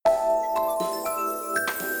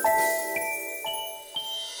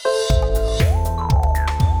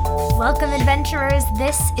Welcome, adventurers.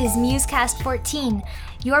 This is Musecast 14,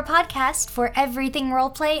 your podcast for everything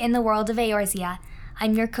roleplay in the world of Eorzea.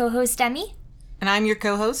 I'm your co-host, Emmy. And I'm your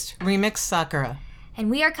co-host, Remix Sakura. And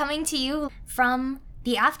we are coming to you from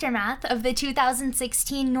the aftermath of the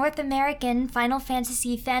 2016 North American Final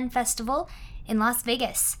Fantasy Fan Festival in Las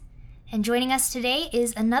Vegas. And joining us today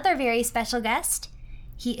is another very special guest.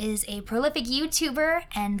 He is a prolific YouTuber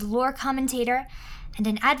and lore commentator and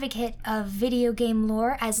an advocate of video game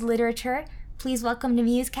lore as literature. Please welcome to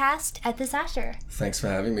Musecast, Ethis Asher. Thanks for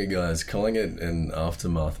having me, guys. Calling it an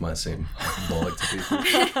aftermath might seem hyperbolic to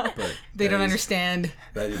people, but They don't understand.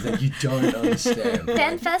 That you don't understand.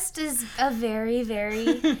 FanFest is a very,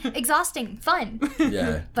 very exhausting, fun,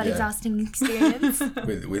 Yeah, but yeah. exhausting experience.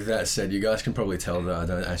 With that said, you guys can probably tell that I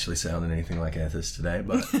don't actually sound anything like Ethis today,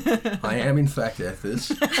 but I am in fact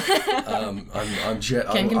Ethis.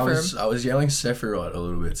 I was yelling Sephiroth a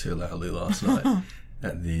little bit too loudly last night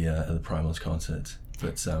at the Primals concert,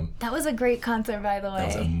 but That was a great concert, by the way. that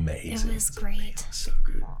was amazing. It was great. So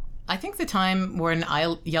good. I think the time when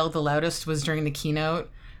I yelled the loudest was during the keynote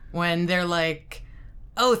when they're like,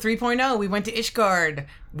 oh, 3.0, we went to Ishgard.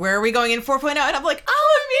 Where are we going in 4.0? And I'm like,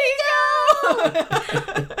 oh,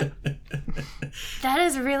 amigo! That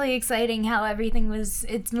is really exciting how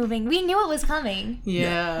it's moving. We knew it was coming.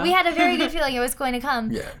 Yeah. We had a very good feeling it was going to come.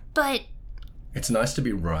 Yeah, But, it's nice to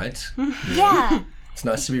be right. yeah. It's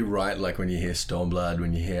nice to be right, like when you hear Stormblood,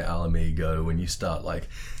 when you hear Alamigo, when you start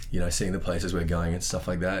seeing the places we're going and stuff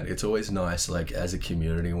like that. It's always nice, like as a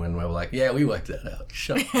community, when we're like, yeah, we worked that out.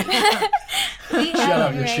 Shut up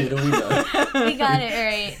your shit, and we know. We got it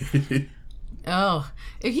right. Oh,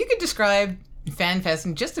 if you could describe FanFest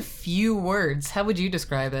in just a few words, how would you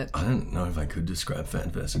describe it? I don't know if I could describe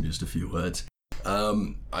FanFest in just a few words.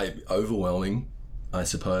 Overwhelming, I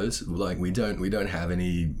suppose. Like we don't have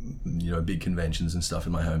any, big conventions and stuff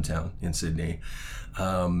in my hometown in Sydney.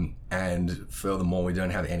 And furthermore, we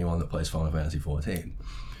don't have anyone that plays Final Fantasy XIV.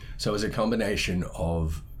 So it's a combination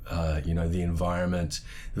of, the environment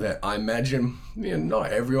that I imagine,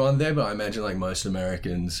 not everyone there, but I imagine like most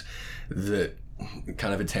Americans that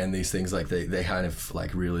kind of attend these things, like they kind of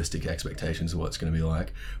like realistic expectations of what it's going to be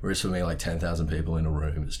like. Whereas for me, like 10,000 people in a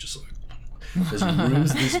room, it's just like, there's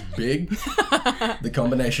rooms this big. The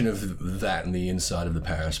combination of that and the inside of the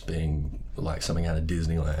Paris being like something out of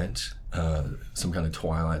Disneyland, some kind of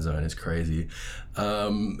Twilight Zone, is crazy.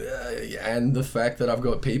 And the fact that I've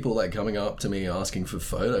got people like coming up to me asking for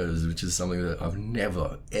photos, which is something that I've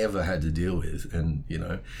never ever had to deal with, and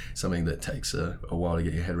something that takes a while to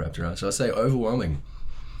get your head wrapped around. So I say overwhelming.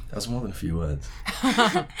 That's more than a few words.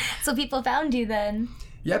 So people found you then.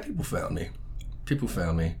 Yeah, people found me.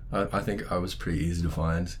 I think I was pretty easy to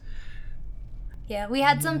find. Yeah, we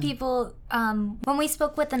had some people, when we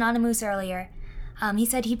spoke with Anonymous earlier, he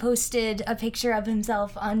said he posted a picture of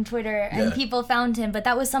himself on Twitter and Yeah. people found him, but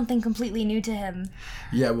that was something completely new to him.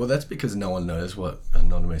 Yeah, well, that's because no one knows what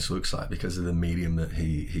Anonymous looks like because of the medium that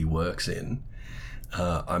he works in.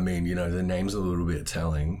 The name's a little bit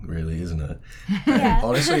telling, really, isn't it? Yeah.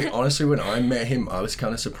 And honestly, when I met him, I was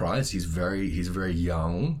kind of surprised. He's very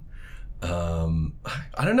young.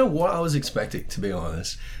 I don't know what I was expecting, to be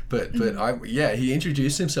honest, but he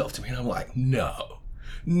introduced himself to me, and I'm like, no.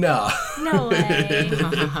 No way.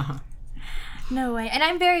 No way. And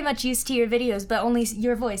I'm very much used to your videos, but only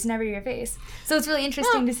your voice, never your face. So it's really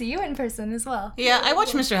interesting to see you in person as well. Yeah, I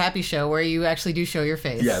watch Mr. Happy Show where you actually do show your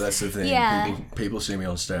face. Yeah, that's the thing. Yeah. People see me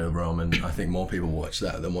on State of Rome, and I think more people watch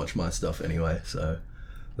that than watch my stuff anyway. So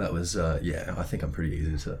that was, I think I'm pretty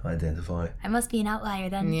easy to identify. I must be an outlier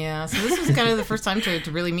then. Yeah, so this was kind of the first time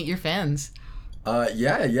to really meet your fans.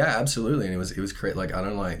 Yeah, absolutely. And it was great. Like, I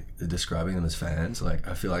don't like describing them as fans. Like,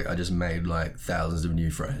 I feel like I just made like thousands of new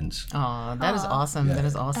friends. Oh, that is awesome. Yeah. That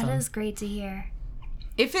is awesome. That is great to hear.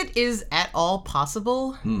 If it is at all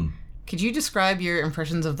possible, could you describe your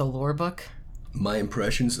impressions of the lore book? My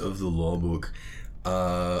impressions of the lore book.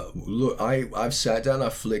 Look, I've sat down,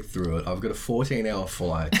 I've flicked through it. I've got a 14-hour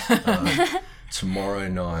flight tomorrow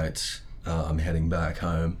night. I'm heading back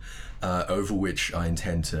home, over which I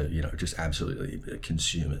intend to, just absolutely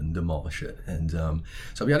consume it and demolish it. And so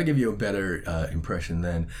I'll be able to give you a better impression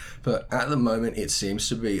then. But at the moment, it seems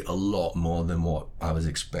to be a lot more than what I was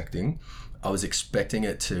expecting. I was expecting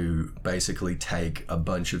it to basically take a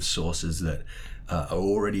bunch of sources that are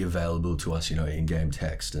already available to us, in-game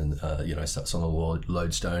text and, stuff's on the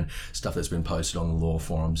Lodestone, stuff that's been posted on the lore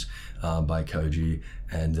forums by Koji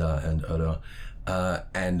and Oda.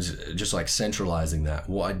 And just like centralizing that.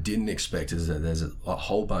 What I didn't expect is that there's a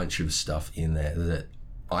whole bunch of stuff in there that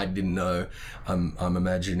I didn't know. I'm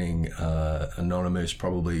imagining Anonymous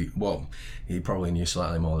he probably knew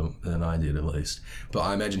slightly more than I did, at least. But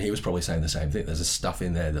I imagine he was probably saying the same thing. There's stuff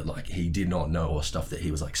in there that like he did not know, or stuff that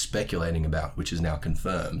he was like speculating about, which is now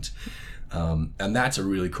confirmed. And that's a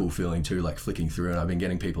really cool feeling too, like flicking through, and I've been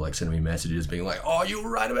getting people like sending me messages being like, "Oh, you were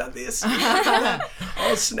right about this."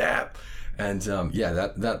 Oh, snap. And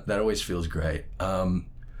that always feels great.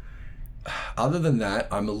 Other than that,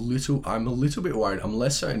 I'm a little bit worried. I'm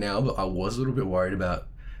less so now, but I was a little bit worried about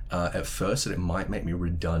at first that it might make me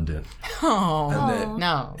redundant. And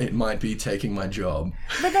that it might be taking my job.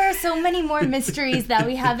 But there are so many more mysteries that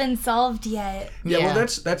we haven't solved yet. Yeah, well,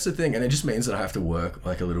 that's the thing, and it just means that I have to work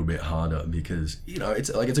like a little bit harder, because it's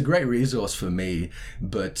a great resource for me,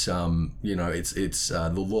 but it's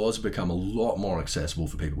the laws become a lot more accessible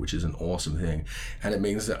for people, which is an awesome thing, and it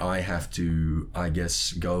means that I have to, I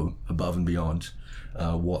guess, go above and beyond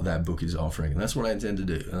what that book is offering, and that's what I intend to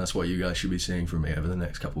do, and that's what you guys should be seeing from me over the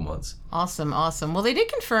next couple months. Awesome. Well, they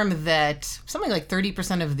did confirm that something like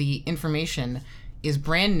 30% of the information is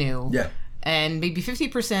brand new. Yeah. And maybe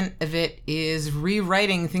 50% of it is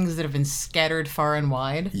rewriting things that have been scattered far and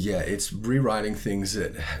wide. Yeah, it's rewriting things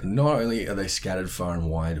that not only are they scattered far and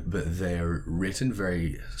wide, but they're written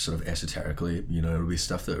very sort of esoterically. It'll be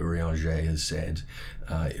stuff that Urianger has said.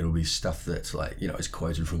 It'll be stuff that's like, is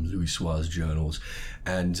quoted from Louis Suar's journals,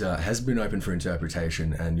 and has been open for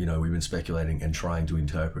interpretation. And, we've been speculating and trying to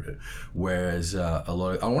interpret it. Whereas a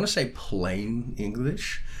lot of, I want to say plain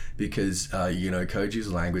English, because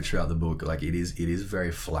Koji's language throughout the book, like it is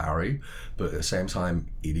very flowery, but at the same time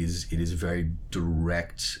it is very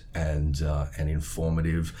direct and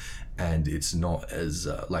informative, and it's not as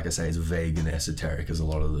like I say, as vague and esoteric as a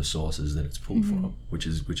lot of the sources that it's pulled from, which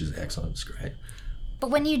is excellent. It's great. But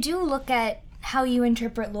when you do look at how you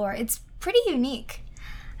interpret lore, it's pretty unique,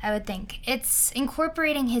 I would think. It's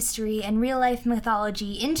incorporating history and real-life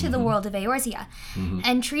mythology into the world of Eorzea,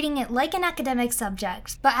 and treating it like an academic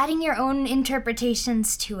subject, but adding your own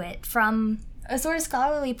interpretations to it from a sort of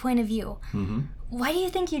scholarly point of view. Why do you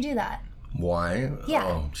think you do that? Why? Yeah.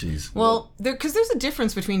 Oh, jeez. Well, because there's a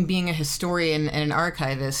difference between being a historian and an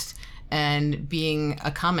archivist and being a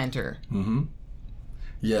commenter.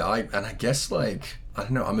 Yeah, I guess, like, I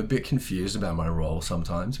don't know, I'm a bit confused about my role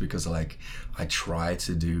sometimes, because like I try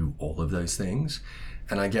to do all of those things,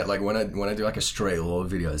 and I get like when I do like a straight lore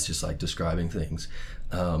video, it's just like describing things.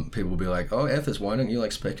 People will be like, "Oh, Ethos, why don't you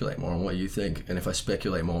like speculate more on what you think?" And if I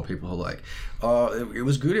speculate more, people are like, "Oh, it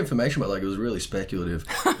was good information, but like it was really speculative."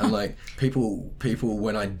 And like people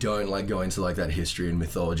when I don't like go into like that history and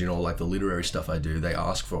mythology and all like the literary stuff I do, they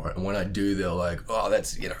ask for it, and when I do, they're like, "Oh,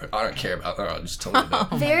 that's I don't care about that. I'll just tell you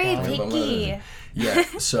that." Very picky. Yeah,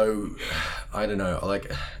 so I don't know.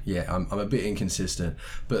 Like, yeah, I'm a bit inconsistent,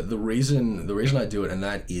 but the reason I do it, and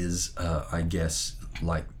that is, I guess,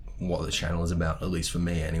 like what the channel is about, at least for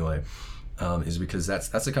me anyway, is because that's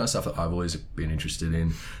the kind of stuff that I've always been interested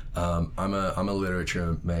in. I'm a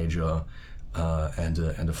literature major and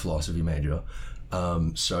a philosophy major,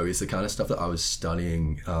 so it's the kind of stuff that I was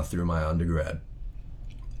studying through my undergrad,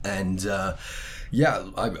 and. Yeah,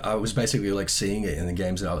 I was basically like seeing it in the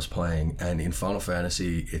games that I was playing, and in Final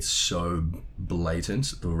Fantasy, it's so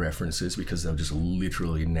blatant, the references, because they'll just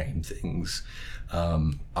literally name things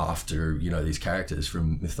after, these characters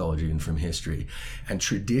from mythology and from history. And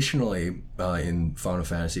traditionally, in Final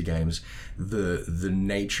Fantasy games, the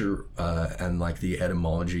nature and like the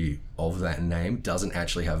etymology of that name doesn't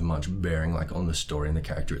actually have much bearing like on the story and the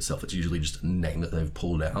character itself. It's usually just a name that they've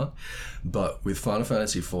pulled out. But with Final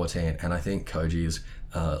Fantasy XIV, and I think Koji is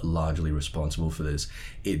largely responsible for this,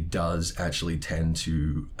 it does actually tend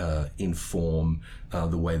to inform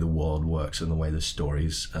the way the world works and the way the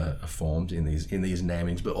stories are formed in these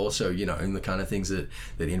namings, but also in the kind of things that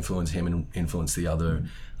influence him and influence the other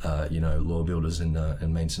lore builders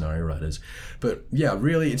and main scenario writers. But yeah,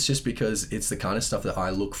 really it's just because it's the kind of stuff that I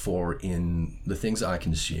look for in the things that I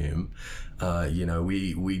consume.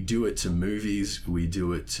 We do it to movies, we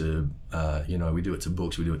do it to we do it to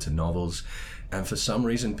books, we do it to novels, and for some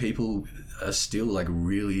reason people are still like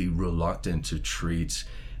really reluctant to treat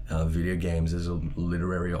video games as a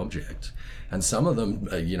literary object. And some of them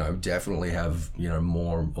definitely have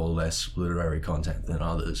more or less literary content than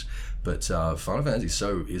others, but Final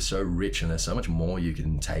Fantasy is so rich, and there's so much more you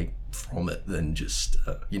can take from it than just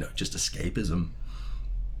just escapism.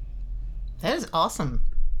 That is awesome.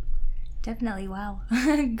 Definitely. Wow.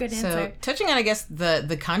 Good answer. So, touching on, I guess,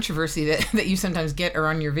 the controversy that you sometimes get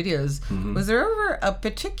around your videos, was there ever a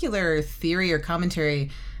particular theory or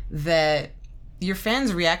commentary that your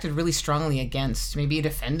fans reacted really strongly against? Maybe it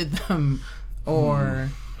offended them, or...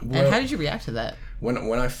 and how did you react to that?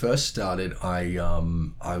 when I first started,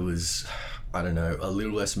 I was, I don't know, a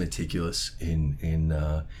little less meticulous in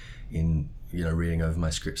reading over my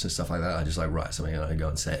scripts and stuff like that. I just like write something and I go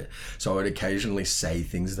and say it. So I would occasionally say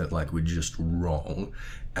things that like were just wrong,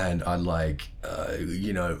 and I'd like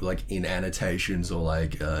like in annotations or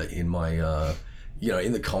like in my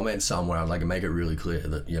in the comments somewhere, I'd like make it really clear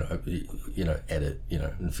that edit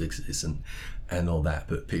and fix this and all that.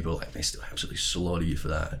 But people like they still absolutely slaughter you for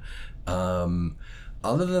that.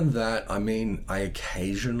 Other than that, I mean, I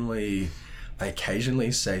occasionally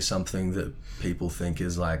say something that people think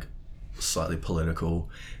is like slightly political,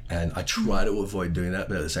 and I try to avoid doing that,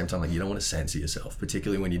 but at the same time, like, you don't want to censor yourself,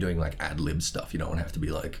 particularly when you're doing like ad lib stuff. You don't want to have to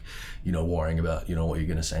be like, worrying about what you're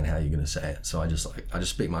going to say and how you're going to say it. So I just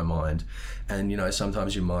speak my mind, and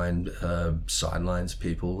sometimes your mind sidelines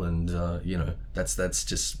people, and that's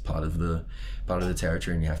just part of the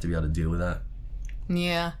territory, and you have to be able to deal with that.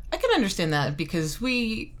 Yeah, I can understand that, because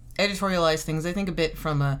we editorialize things, I think, a bit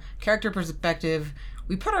from a character perspective.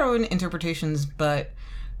 We put our own interpretations, but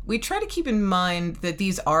we try to keep in mind that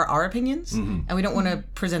these are our opinions, and we don't want to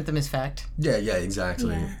present them as fact. Yeah,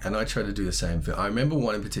 exactly. Yeah. And I try to do the same thing. I remember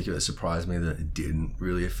one in particular that surprised me that didn't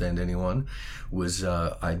really offend anyone was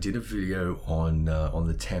I did a video on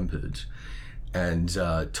the Tempered, and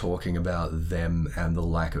talking about them and the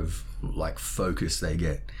lack of like focus they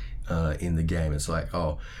get in the game. It's like,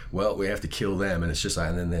 oh, well, we have to kill them, and it's just like,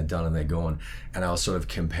 and then they're done and they're gone. And I was sort of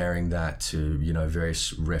comparing that to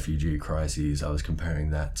various refugee crises. I was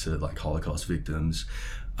comparing that to like Holocaust victims,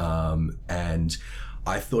 and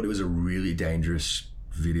I thought it was a really dangerous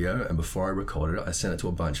video. And before I recorded it, I sent it to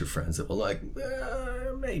a bunch of friends that were like,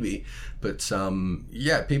 maybe. But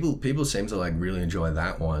people seem to like really enjoy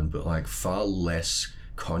that one, but like far less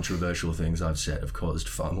controversial things I've said have caused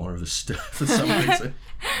far more of a stir for some reason.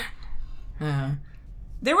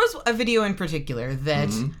 There was a video in particular that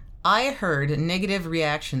I heard negative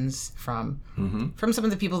reactions from some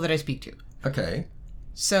of the people that I speak to. Okay.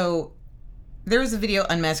 So there was a video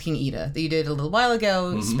unmasking Ida that you did a little while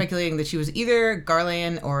ago, speculating that she was either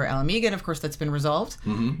Garlean or Ala Mhigan, and of course that's been resolved.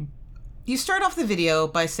 You start off the video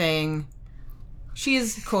by saying she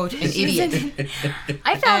is, quote, an idiot.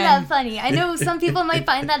 I found that funny. I know some people might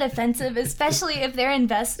find that offensive, especially if they're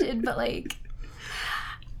invested, but like,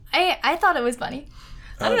 I thought it was funny.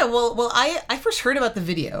 I don't know. Well, I first heard about the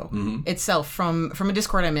video itself from a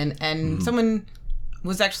Discord I'm in, and someone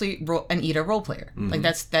was actually an Ida role player. Like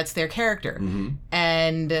that's their character,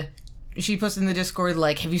 and she posted in the Discord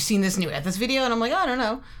like, "Have you seen this new Ethos video?" And I'm like, "Oh, I don't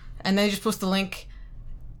know." And then they just post the link,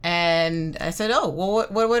 and I said, "Oh, well,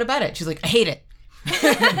 what about it?" She's like, "I hate it."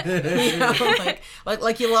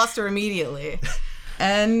 Like you lost her immediately.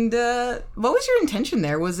 And what was your intention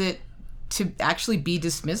there? Was it to actually be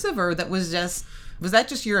dismissive, or was that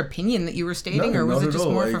just your opinion that you were stating, or was it just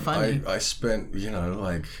more for fun? I spent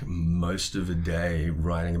like most of the day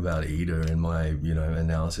writing about Ida and my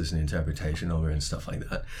analysis and interpretation of her and stuff like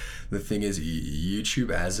that. The thing is,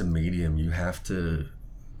 YouTube as a medium, you have to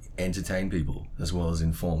entertain people as well as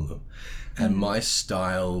inform them. And my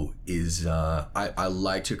style is I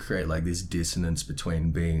like to create like this dissonance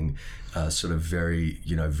between being sort of very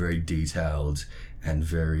very detailed and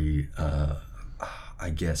very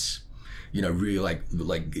I guess really like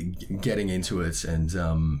getting into it, and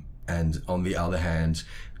on the other hand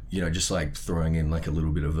just like throwing in like a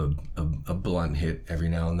little bit of a blunt hit every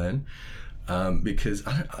now and then. Because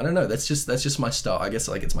I don't know, that's just my style. I guess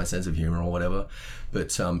like it's my sense of humor or whatever.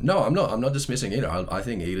 But no, I'm not dismissing Ida. I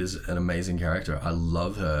think Ida's an amazing character. I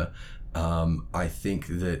love her. I think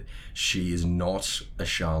that she is not a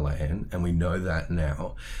Sharlayan, and we know that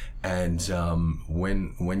now. And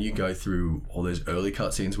when you go through all those early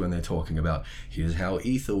cutscenes when they're talking about here's how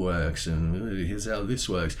ether works and here's how this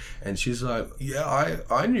works, and she's like, yeah,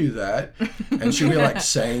 I knew that, and she'll be like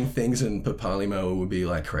saying things, and Papalymo would be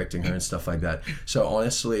like correcting her and stuff like that. So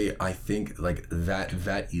honestly, I think like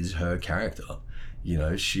that is her character.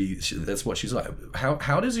 She that's what she's like.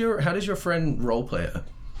 How does your friend role play her?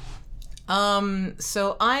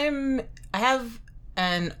 So I have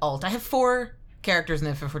an alt. I have 4 characters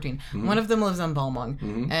in FF14. One of them lives on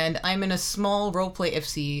Balmung, and I'm in a small roleplay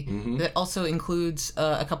FC that also includes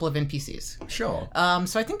a couple of NPCs. Sure.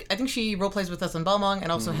 So I think she roleplays with us on Balmung,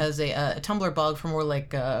 and also has a Tumblr blog for more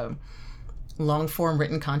like long form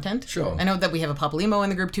written content. Sure. I know that we have a Papalymo in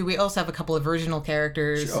the group too. We also have a couple of versional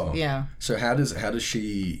characters. Sure. Yeah. So how does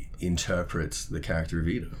she interpret the character of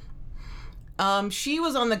Ida? She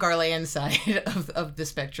was on the Garlean side of the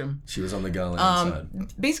spectrum. She was on the Garlean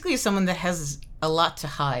side. Basically, as someone that has a lot to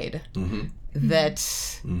hide,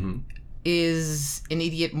 that is an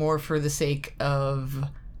idiot more for the sake of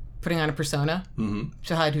putting on a persona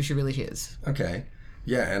to hide who she really is. Okay.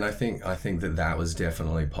 Yeah, and I think that was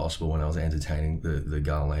definitely possible when I was entertaining the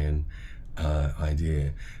Garlean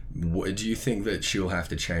idea. Do you think that she'll have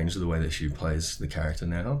to change the way that she plays the character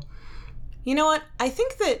now? You know what? I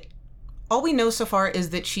think that all we know so far is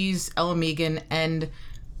that she's Ella Megan, and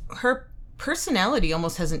her personality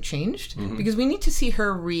almost hasn't changed, because we need to see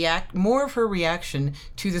her more of her reaction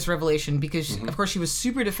to this revelation, because of course she was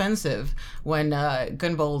super defensive when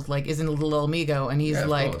Gunbold like is in a little amigo, and he's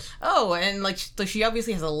like, oh, and like she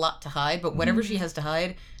obviously has a lot to hide, but whatever she has to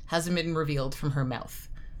hide hasn't been revealed from her mouth.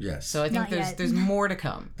 Yes. So I think there's more to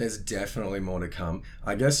come. There's definitely more to come.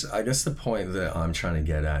 I guess the point that I'm trying to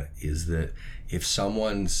get at is that if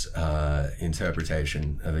someone's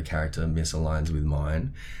interpretation of a character misaligns with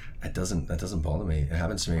mine, that doesn't bother me. It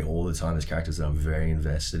happens to me all the time. There's characters that I'm very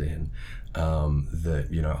invested in, that,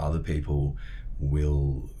 you know, other people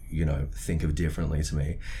will, you know, think of differently to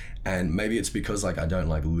me. And maybe it's because like I don't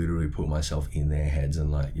like literally put myself in their heads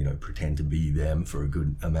and like, you know, pretend to be them for a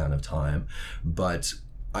good amount of time. But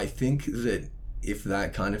I think that if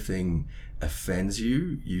that kind of thing offends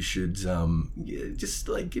you, you should just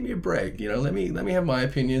like give me a break. You know, let me have my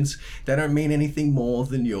opinions. They don't mean anything more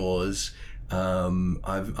than yours.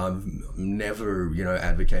 I'm never, you know,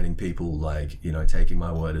 advocating people like, you know, taking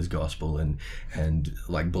my word as gospel and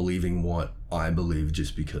like believing what I believe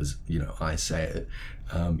just because, you know, I say it.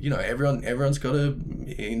 You know, everyone's got to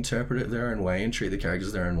interpret it their own way and treat the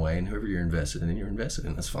characters their own way, and whoever you're invested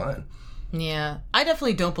in, that's fine. Yeah, I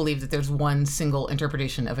definitely don't believe that there's one single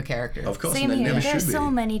interpretation of a character. Of course, same and here. never should There's be. so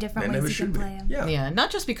many different ways you can play them. Yeah,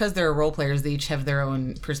 not just because they're role players; they each have their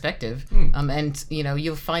own perspective, and you know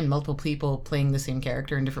you'll find multiple people playing the same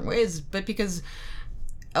character in different ways. But because,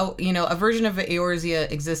 you know, a version of Eorzea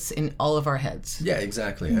exists in all of our heads. Yeah,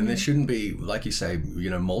 exactly. And there shouldn't be, like you say, you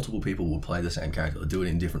know, multiple people will play the same character or do it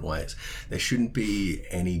in different ways. There shouldn't be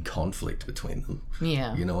any conflict between them.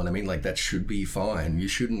 Yeah, you know what I mean? Like that should be fine. You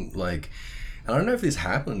shouldn't like. I don't know if this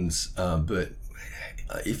happens, but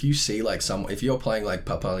if you see like if you're playing like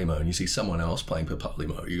Papalymo and you see someone else playing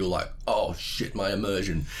Papalymo, you're like, oh shit, my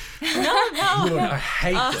immersion. No. I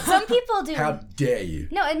hate them. Some people do. How dare you?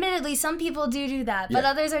 No, admittedly, some people do that, but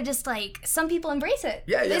others are just like, some people embrace it.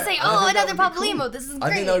 Yeah, They say, I oh, think that another would be Papalymo, cool. this is great.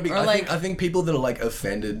 I think that would be. Or I think people that are like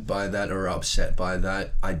offended by that or upset by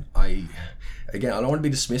that, Again, I don't want to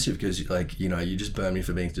be dismissive because, like, you know, you just burn me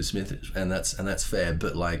for being dismissive, and that's fair.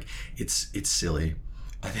 But like, it's silly.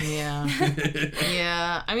 I think.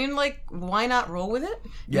 Yeah. I mean, like, why not roll with it?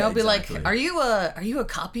 Yeah, Be exactly. like, are you a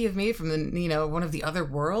copy of me from the, you know, one of the other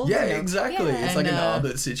worlds? Yeah, you know? exactly. Yeah. It's like an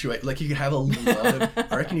Arbit situation. Like you could have a little.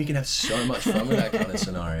 I reckon you can have so much fun with that kind of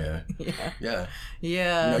scenario. Yeah. You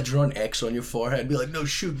know, draw an X on your forehead and be like, no,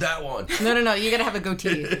 shoot that one. No. You gotta have a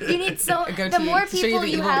goatee. You need goatee the more to show you people the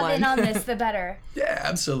you evil have one. in on this, the better. Yeah,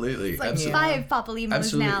 absolutely. Like absolutely. 5 Papalymos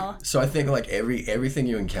Absolutely. now. So I think like everything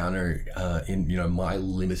you encounter in, you know, my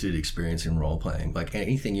limited experience in role playing, like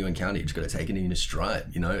anything you encounter, you just got to take it in your stride.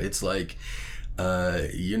 You know, it's like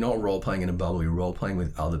you're not role playing in a bubble. You're role playing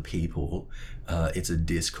with other people. It's a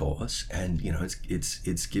discourse, and you know,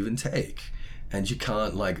 it's give and take. And you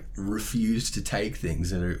can't like refuse to take things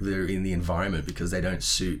that are in the environment because they don't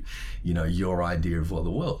suit, you know, your idea of what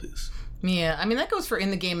the world is. Yeah, I mean that goes for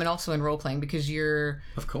in the game and also in role playing because you're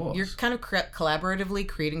kind of collaboratively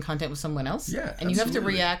creating content with someone else. Yeah, and you have to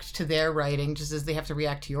absolutely. react to their writing just as they have to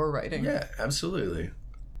react to your writing. Yeah, absolutely.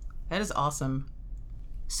 That is awesome.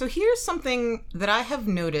 So here's something that I have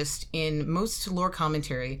noticed in most lore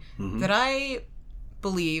commentary that I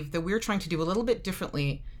believe that we're trying to do a little bit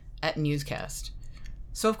differently at Newscast.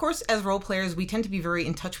 So of course, as role players, we tend to be very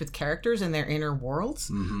in touch with characters and their inner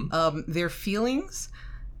worlds, their feelings,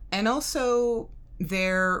 and also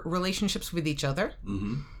their relationships with each other.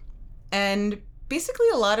 And basically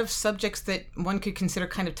a lot of subjects that one could consider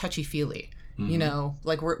kind of touchy-feely. You know,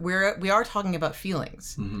 like we are talking about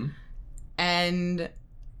feelings. And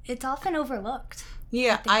It's often overlooked.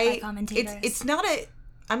 yeah, by commentators. it's not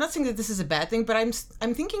I'm not saying that this is a bad thing, but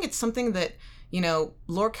I'm thinking it's something that, you know,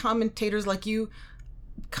 lore commentators like you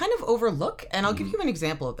kind of overlook, and I'll give you an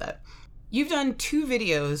example of that. You've done 2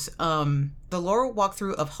 videos, the lore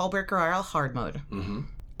walkthrough of Hullbreaker Isle hard mode,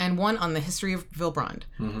 and one on the history of Vilbrand.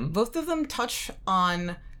 Both of them touch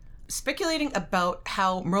on speculating about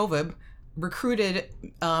how Mrovib recruited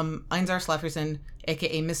Einzar Slafferson,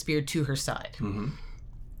 aka Mistbeard, to her side.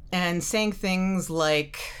 And saying things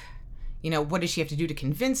like, you know, what does she have to do to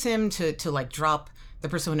convince him to like drop the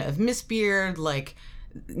persona of Mistbeard? Like,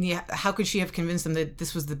 yeah, how could she have convinced him that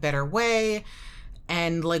this was the better way?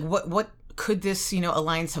 And like, what could this, you know,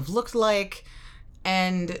 alliance have looked like?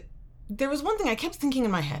 And there was one thing I kept thinking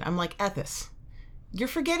in my head. I'm like, Athos, you're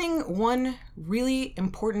forgetting one really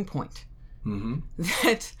important point.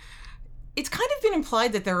 That it's kind of been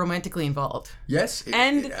implied that they're romantically involved. Yes, it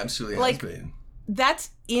absolutely has been. That's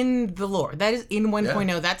in the lore. That is in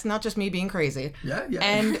 1.0. That's not just me being crazy.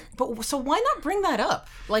 Yeah. But so why not bring that up?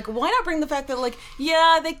 Like, why not bring the fact that, like,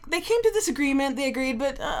 yeah, they came to this agreement, they agreed,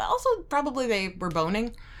 but also probably they were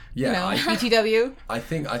boning. Yeah, BTW. I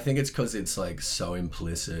think it's because it's like so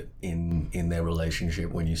implicit in their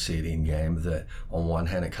relationship when you see it in game that on one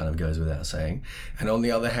hand it kind of goes without saying, and on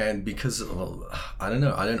the other hand, because I don't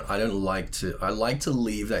know, I like to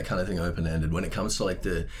leave that kind of thing open ended when it comes to like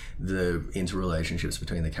the interrelationships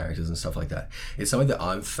between the characters and stuff like that. It's something that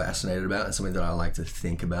I'm fascinated about and something that I like to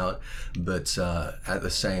think about, but at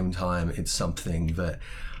the same time, it's something that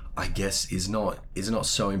I guess is not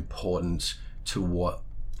so important to what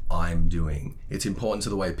I'm doing. It's important to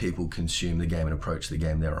the way people consume the game and approach the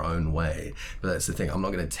game their own way. But that's the thing. I'm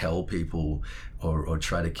not going to tell people or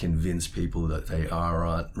try to convince people that they are or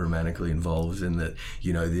aren't romantically involved and that,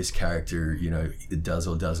 you know, this character, you know, it does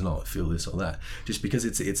or does not feel this or that. Just because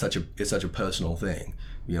it's such a personal thing.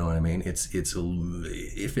 You know what I mean? If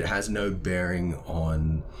it has no bearing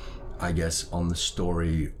on, I guess, on the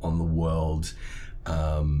story, on the world,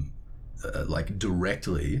 like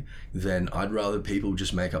directly, then I'd rather people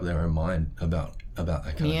just make up their own mind about that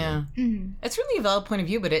kind of thing. Mm-hmm. It's really a valid point of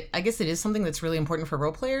view, but I guess it is something that's really important for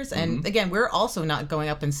role players. And again, we're also not going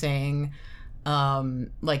up and saying,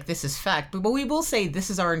 like, this is fact, but we will say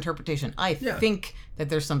this is our interpretation. I think that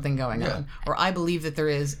there's something going on, or I believe that there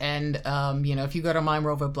is, and you know, if you go to my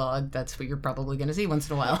Rovo blog, that's what you're probably going to see once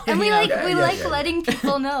in a while. And we letting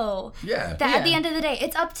people know that at the end of the day,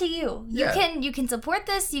 it's up to you. You can support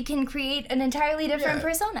this. You can create an entirely different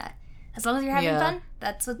persona. As long as you're having fun,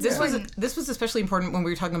 that's what's important. This was especially important when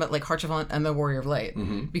we were talking about like Harchevant and the Warrior of Light,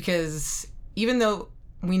 because even though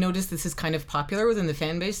we noticed this is kind of popular within the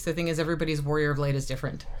fan base, the thing is everybody's Warrior of Light is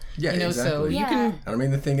different. Yeah, you know, exactly. so you can. I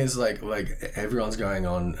mean, the thing is, like everyone's going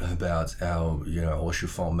on about how, you know,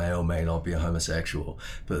 Orchefort may or may not be a homosexual,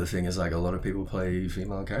 but the thing is, like, a lot of people play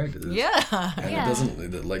female characters. Yeah, and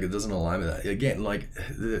it doesn't align with that. Again, like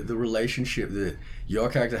the relationship that your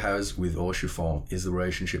character has with Orchefort is the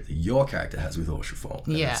relationship that your character has with Orchefort.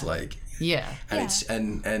 And it's like.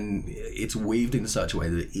 And it's weaved in such a way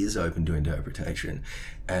that it is open to interpretation,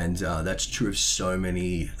 and that's true of so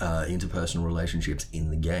many interpersonal relationships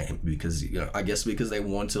in the game, because, you know, I guess because they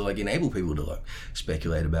want to like enable people to like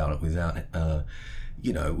speculate about it without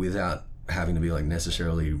without having to be like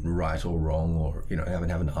necessarily right or wrong, or, you know, having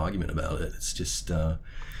to have an argument about it. It's just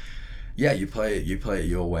you play it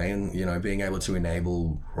your way, and, you know, being able to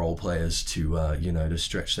enable role players to to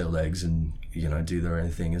stretch their legs and, you know, do their own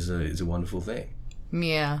thing is a wonderful thing.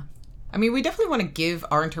 Yeah. I mean, we definitely want to give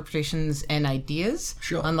our interpretations and ideas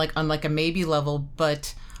on like a maybe level,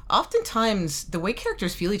 but oftentimes the way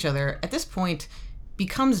characters feel each other at this point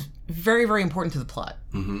becomes very, very important to the plot.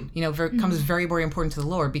 You know, becomes very, very important to the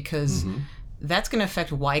lore, because that's going to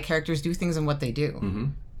affect why characters do things and what they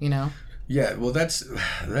do. You know? Yeah, well,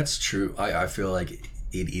 that's true. I feel like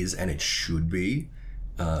it is, and it should be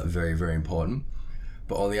very, very important.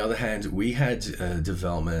 But on the other hand, we had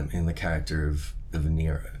development in the character of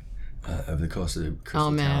Nero over the course of the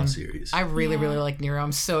Crystal Tower series. I really, really like Nero.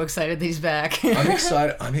 I'm so excited that he's back.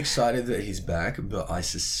 I'm excited that he's back, but I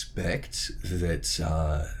suspect that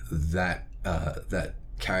that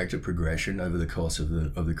character progression over the course of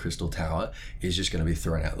the Crystal Tower is just going to be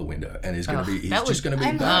thrown out the window, and he's going to be I'm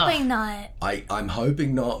hoping not. I'm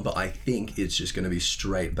hoping not, but I think it's just going to be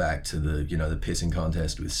straight back to the pissing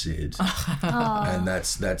contest with Sid, and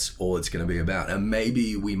that's all it's going to be about. And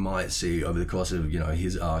maybe we might see over the course of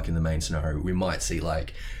his arc in the main scenario, we might see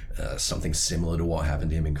like something similar to what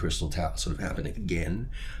happened to him in Crystal Tower sort of happening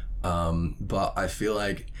again. But I feel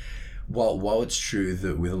like, while it's true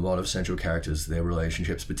that with a lot of central characters, their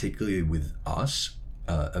relationships, particularly with us,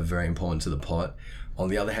 are very important to the plot, on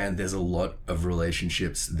the other hand, there's a lot of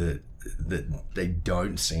relationships that they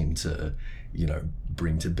don't seem to,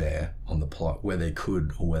 bring to bear on the plot where they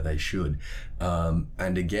could or where they should.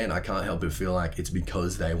 And again, I can't help but feel like it's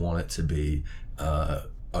because they want it to be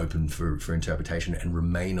open for interpretation and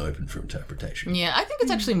remain open for interpretation. Yeah, I think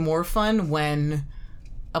it's actually more fun when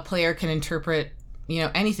a player can interpret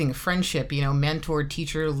anything, friendship, mentor,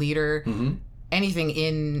 teacher, leader, anything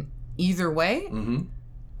in either way.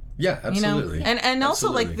 Yeah, absolutely. And also,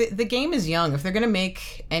 like, the game is young. If they're going to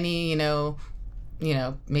make any,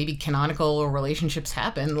 maybe canonical relationships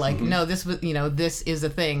happen, like, no, this was, this is a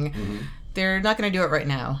thing, they're not going to do it right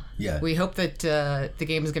now. Yeah. We hope that the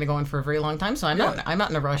game is going to go on for a very long time, so I'm not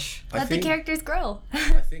in a rush. Let the characters grow.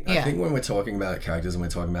 I think when we're talking about characters and we're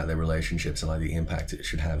talking about their relationships and like the impact it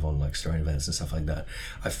should have on like story events and stuff like that,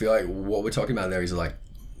 I feel like what we're talking about there is like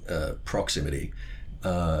proximity,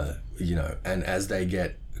 and as they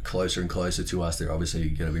get closer and closer to us, they're obviously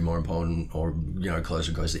going to be more important, or closer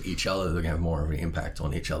and closer to each other, they're going to have more of an impact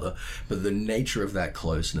on each other. But the nature of that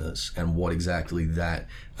closeness and what exactly that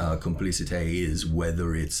complicité is,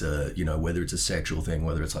 whether it's a sexual thing,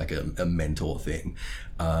 whether it's like a mentor thing,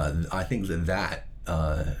 I think that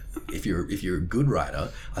if you're a good writer,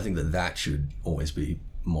 I think that should always be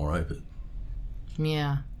more open.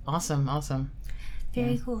 Yeah, awesome.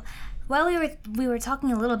 Very cool. While we were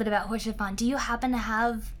talking a little bit about Horsefon, do you happen to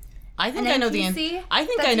have I think an I know the NPC I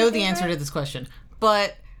think that's I know your the answer favorite? to this question.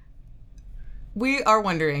 But we are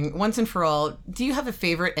wondering, once and for all, do you have a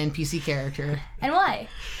favorite NPC character? And why?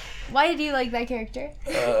 Why do you like that character?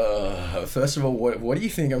 First of all, what do you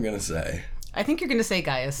think I'm going to say? I think you're going to say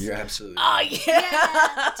Gaius. You're absolutely Oh,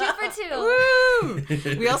 yeah! 2 for 2.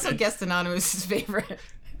 Woo! We also guessed Anonymous' favorite.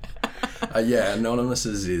 Anonymous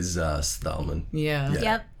is Stallman. Yeah.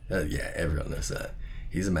 Yep. Everyone knows that.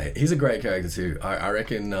 He's amazing. He's a great character too. I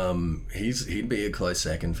reckon he'd be a close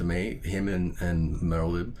second for me. Him and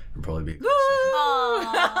Merlib would probably be a close second.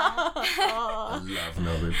 Aww. I love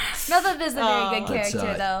Merlib. Melvin is a very good character,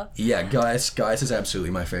 But, though. Yeah, Gaius is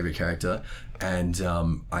absolutely my favorite character, and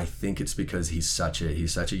I think it's because he's such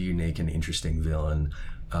a unique and interesting villain.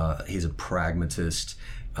 He's a pragmatist.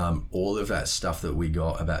 All of that stuff that we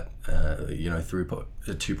got about through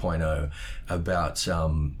 2.0 about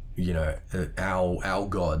our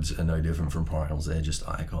gods are no different from Primal's. They're just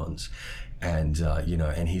icons. And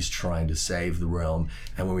and he's trying to save the realm.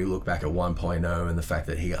 And when we look back at 1.0 and the fact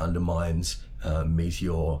that he undermines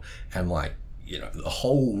Meteor, and the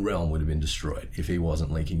whole realm would have been destroyed if he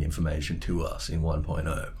wasn't leaking information to us in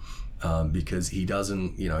 1.0. Because he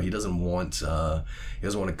doesn't want to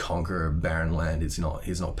conquer a barren land. He's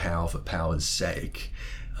not power for power's sake.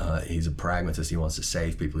 He's a pragmatist. He wants to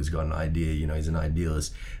save people. He's got an idea. He's an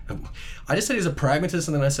idealist. I just said he's a pragmatist,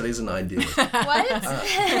 and then I said he's an idealist. What?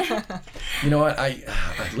 You know what?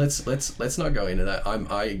 Let's not go into that.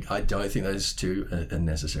 I don't think those two are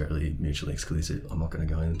necessarily mutually exclusive. I'm not going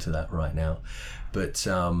to go into that right now. But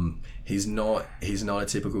he's not a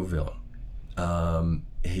typical villain.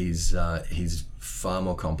 He's far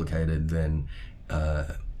more complicated than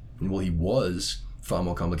he was far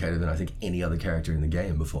more complicated than I think any other character in the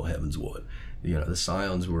game before Heavensward. The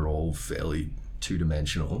Scions were all fairly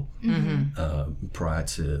two-dimensional before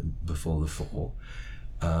the fall.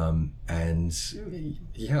 And I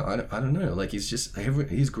don't know. Like,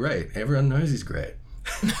 he's great. Everyone knows he's great.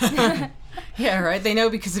 Yeah, right. They know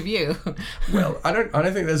because of you. Well, I don't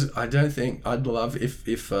think I'd love if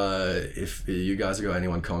you guys have got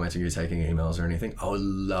anyone commenting or taking emails or anything. I would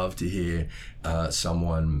love to hear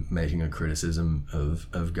someone making a criticism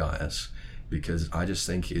of Gaius, because I just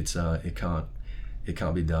think it can't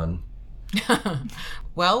be done.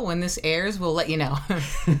 Well, when this airs, we'll let you know.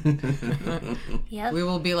 Yep. We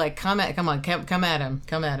will be like, come at him.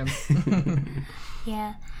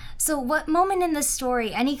 Yeah. So what moment in the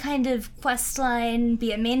story, any kind of quest line,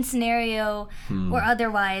 be it main scenario or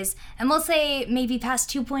otherwise, and we'll say maybe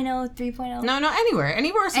past 2.0, 3.0? No,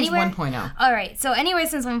 anywhere since 1.0. All right, so anywhere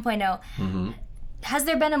since 1.0. Has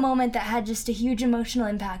there been a moment that had just a huge emotional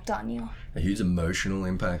impact on you? A huge emotional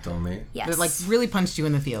impact on me. Yes. That like really punched you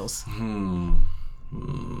in the feels.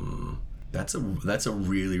 That's a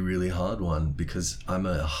really, really hard one, because I'm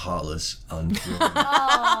a heartless, unfeeling,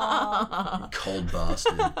 cold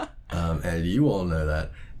bastard, and you all know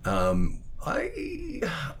that. I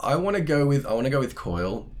want to go with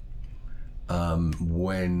Coil.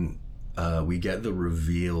 When we get the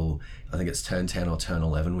reveal, I think it's turn 10 or turn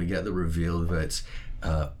 11. We get the reveal that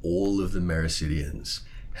all of the Mericidians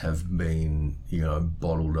have been,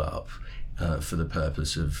 bottled up for the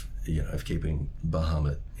purpose of keeping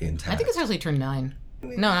Bahamut intact. I think it's actually turn 9.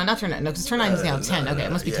 No, not turn 9. No, because turn 9 is now 10. Okay,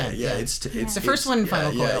 it must be 10. Yeah, it's the first one in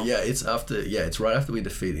Final Coil. Yeah, it's right after we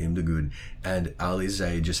defeat Imdagud, and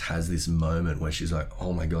Alisaie just has this moment where she's like,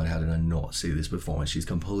 "Oh my god, how did I not see this before?" And she's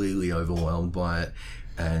completely overwhelmed by it,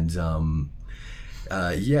 and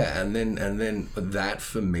and then that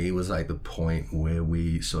for me was like the point where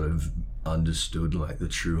we sort of understood like the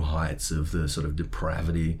true heights of the sort of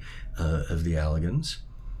depravity of the Allagans.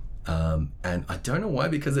 And I don't know why,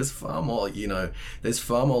 because there's far more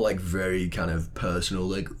like very kind of personal,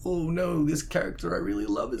 like, oh no, this character I really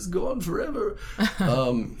love is gone forever.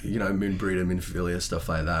 Moonbreeder, Minfilia, stuff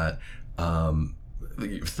like that.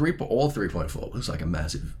 all 3.4 was like a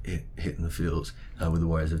massive hit in the field with the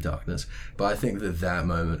Warriors of Darkness. But I think that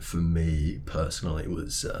moment for me personally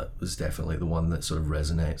was definitely the one that sort of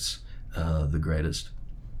resonates the greatest.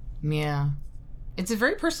 Yeah. It's a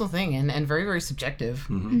very personal thing and very, very subjective.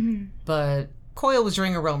 But Coil was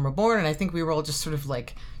during A Realm Reborn, and I think we were all just sort of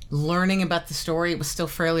like learning about the story. It was still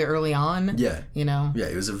fairly early on. Yeah. You know? Yeah,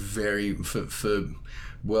 it was a very,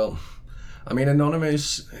 well, I mean,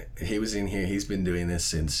 Anonymous, he was in here, he's been doing this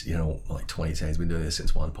since, like 2010, he's been doing this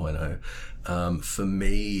since 1.0. For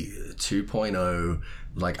me, 2.0,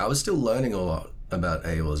 like, I was still learning a lot about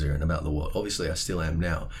Eorzea and about the world. Obviously, I still am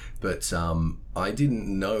now, but I didn't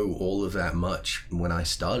know all of that much when I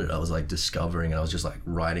started. I was like discovering, I was just like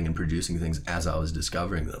writing and producing things as I was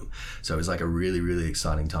discovering them. So it was like a really, really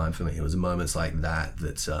exciting time for me. It was moments like that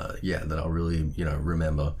that I'll really,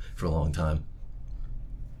 remember for a long time.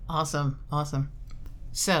 Awesome.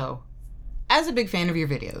 So, as a big fan of your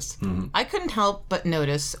videos, I couldn't help but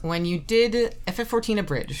notice when you did FF14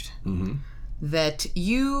 Abridged that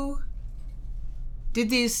you did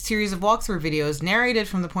these series of walkthrough videos narrated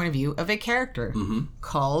from the point of view of a character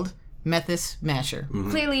called Methus Masher.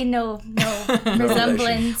 Clearly no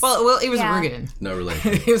resemblance. Well, it was Yeah. Rugadin. No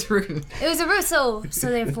relation. It was Rugadin. It was a Russo, so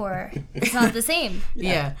therefore it's not the same.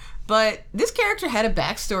 Yeah. But this character had a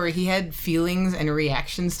backstory. He had feelings and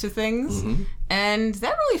reactions to things. And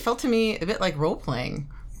that really felt to me a bit like role-playing.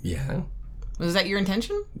 Yeah. Was that your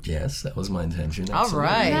intention? Yes, that was my intention. All Absolutely.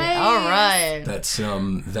 right. Nice. All right. That's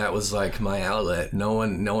that was like my outlet. No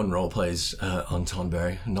one role plays on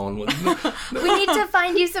Tonberry. No one would. We need to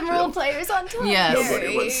find you some role players on Twitter. Yes.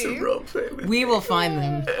 Nobody wants to role play with We will find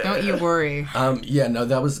them. Don't you worry.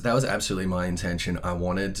 that was absolutely my intention. I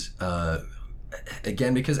wanted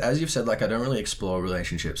again, because as you've said, like I don't really explore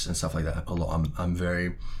relationships and stuff like that a lot. I'm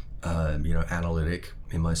very analytic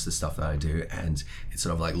in most of the stuff that I do, and it's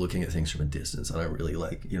sort of like looking at things from a distance. I don't really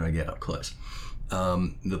like get up close.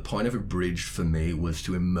 The point of Abridged for me was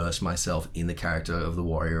to immerse myself in the character of the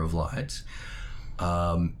Warrior of Light,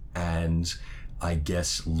 and I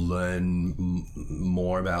guess learn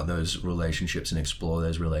more about those relationships and explore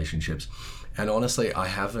those relationships. And honestly, I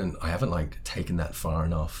haven't like taken that far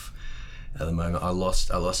enough at the moment. I lost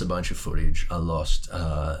a bunch of footage. I lost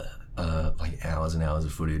like hours and hours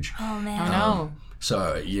of footage. Oh man. I know. So,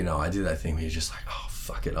 I did that thing where you're just like, oh,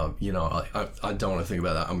 fuck it. I don't want to think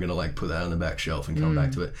about that. I'm going to like put that on the back shelf and come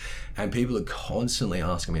back to it. And people are constantly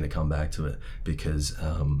asking me to come back to it because,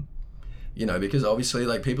 because obviously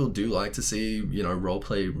like people do like to see,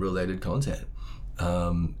 roleplay related content.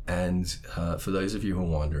 And for those of you who are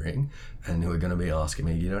wondering and who are going to be asking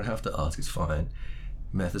me, you don't have to ask, it's fine.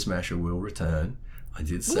 Methus Masher will return. I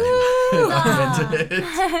did say that. I meant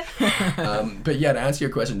it. But yeah, to answer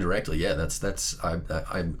your question directly, yeah, that's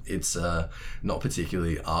it's not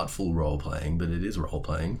particularly artful role playing, but it is role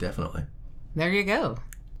playing, definitely. There you go.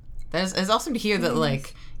 It's awesome to hear that,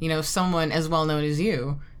 like, someone as well known as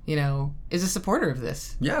you, is a supporter of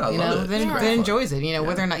this. Yeah, I love it. That enjoys it.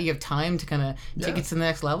 Whether or not you have time to kind of take it to the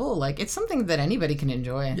next level, like, it's something that anybody can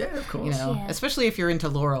enjoy. Yeah, of course. Especially if you're into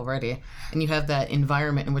lore already and you have that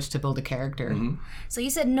environment in which to build a character. So you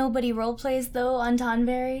said nobody role plays though on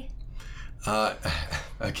Tonberry?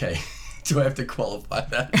 Okay. Do I have to qualify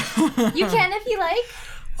that? You can if you like.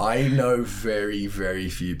 I know very, very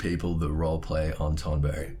few people that role play on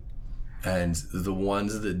Tonberry, and the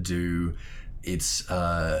ones that do, it's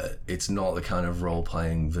not the kind of role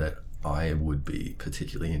playing that I would be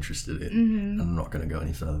particularly interested in. I'm not going to go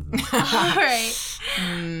any further than that. All right.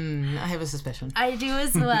 I have a suspicion. I do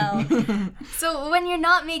as well. So when you're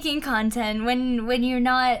not making content, when you're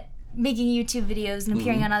not making YouTube videos and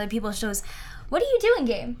appearing on other people's shows, what do you do in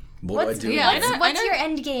game? What do I do? Yeah, I know- What's your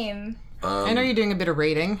end game? I know you're doing a bit of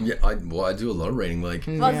rating. Yeah, I do a lot of rating. Like,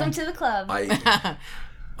 Welcome to the club.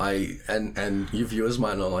 And your viewers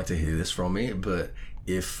might not like to hear this from me, but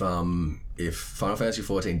if Final Fantasy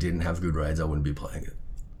XIV didn't have good raids, I wouldn't be playing it.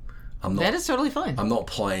 That is totally fine. I'm not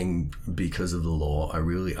playing because of the lore. I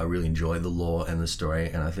really enjoy the lore and the story,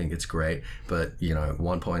 and I think it's great. But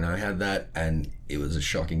 1.0 had that, and it was a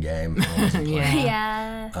shocking game. And I wasn't playing.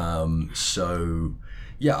 Yeah. So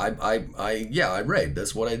yeah, I raid.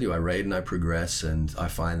 That's what I do. I raid and I progress, and I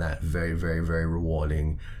find that very, very, very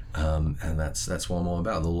rewarding. And that's what I'm all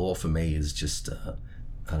about. The lore for me is just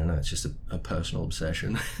I don't know. It's just a personal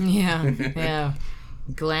obsession. Yeah.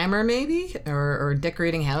 Glamour maybe, or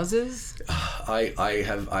decorating houses.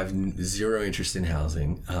 I've zero interest in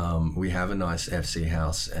housing. We have a nice FC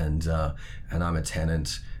house, and I'm a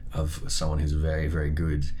tenant of someone who's very, very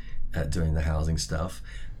good at doing the housing stuff.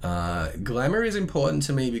 Glamour is important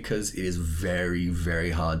to me because it is very,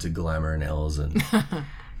 very hard to glamour an Ellison.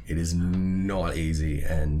 It is not easy,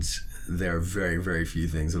 and there are very, very few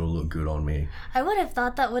things that'll look good on me. I would have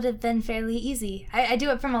thought that would have been fairly easy. I do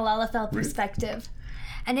it from a Lalafell perspective.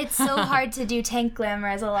 And it's so hard to do tank glamour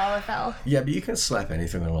as a Lalafell. Yeah, but you can slap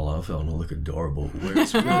anything on a Lalafell and it'll look adorable.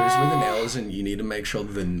 Whereas with an Ellison, you need to make sure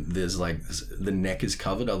there's like the neck is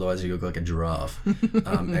covered, otherwise you look like a giraffe.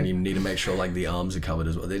 And you need to make sure like the arms are covered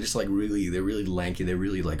as well. They're just like they're really lanky. They're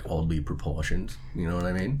really like oddly proportioned. You know what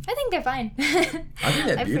I mean? I think they're fine. I think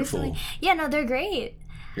they're beautiful. Yeah, no, they're great.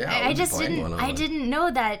 Yeah, I just didn't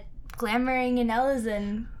know that glamoring an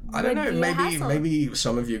Ellison. I don't know. Maybe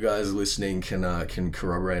some of you guys listening can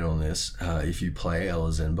corroborate on this if you play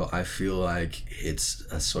Ellison, but I feel like it's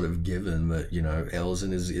a sort of given that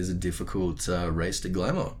Ellison is a difficult race to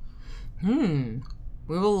glamour. We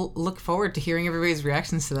will look forward to hearing everybody's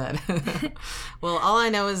reactions to that. Well, all I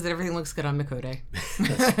know is that everything looks good on Miqo'te.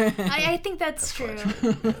 I think that's true.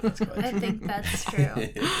 I think that's true.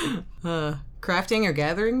 Crafting or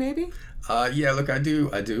gathering, maybe? Yeah, look, I do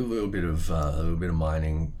a little bit of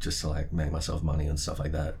mining just to like make myself money and stuff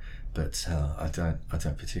like that. But I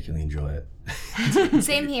don't particularly enjoy it.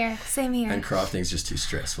 Same here. And crafting's just too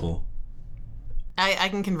stressful. I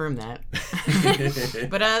can confirm that.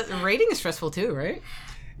 But raiding is stressful too, right?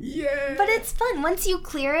 Yeah. But it's fun. Once you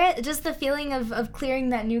clear it, just the feeling of clearing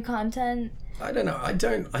that new content. I don't know. I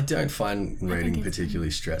don't find raiding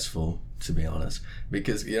particularly stressful, to be honest.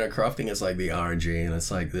 Because, crafting is like the RNG and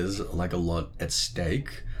it's like there's like a lot at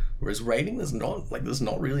stake. Whereas raiding, there's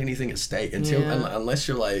not really anything at stake unless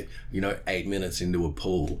you're like, 8 minutes into a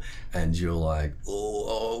pool and you're like,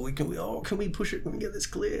 can we push it? Can we get this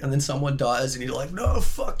clear? And then someone dies and you're like, no,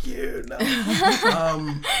 fuck you, no.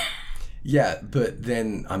 Yeah, but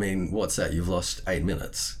then, what's that? You've lost 8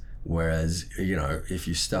 minutes. Whereas, if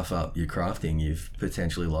you stuff up your crafting, you've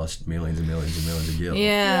potentially lost millions and millions and millions of gil.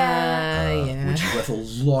 Yeah. Which is worth a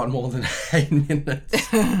lot more than 8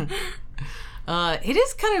 minutes. It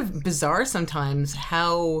is kind of bizarre sometimes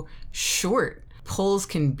how short pulls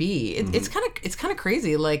can be. It's kind of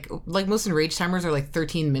crazy. Like most enraged timers are like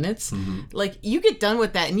 13 minutes. Like you get done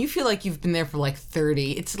with that and you feel like you've been there for like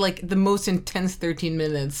 30. It's like the most intense 13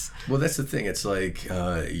 minutes. Well, that's the thing. It's like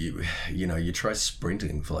you try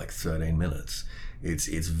sprinting for like 13 minutes.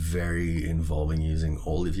 It's very involving using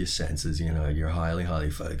all of your senses. You're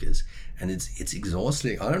highly focused, and it's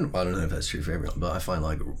exhausting. I don't know if that's true for everyone, but I find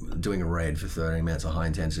like doing a raid for 13 minutes, a high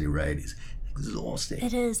intensity raid, is exhausting.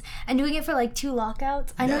 It is, and doing it for like 2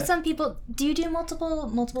 lockouts. I know some people. Do you do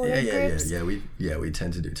multiple raid groups? Yeah. We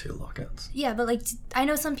tend to do 2 lockouts. Yeah, but like I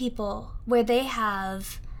know some people where they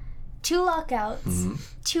have 2 lockouts,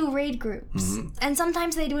 2 raid groups, and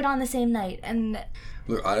sometimes they do it on the same night. And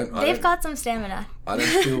look, they've got some stamina. I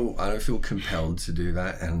don't feel compelled to do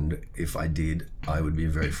that, and if I did, I would be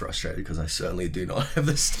very frustrated because I certainly do not have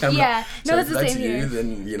the stamina. Yeah, no, so it's the same here. If that's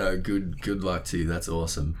you, then good luck to you. That's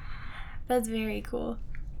awesome. That's very cool.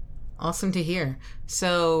 Awesome to hear.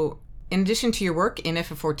 So, in addition to your work in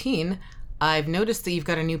FF14, I've noticed that you've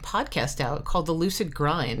got a new podcast out called The Lucid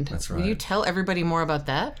Grind. That's right. Will you tell everybody more about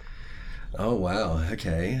that? Oh, wow.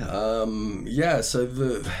 Okay.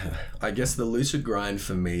 So I guess the Lucid Grind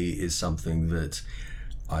for me is something that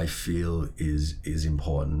I feel is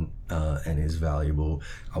important and is valuable.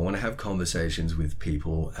 I want to have conversations with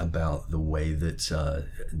people about the way that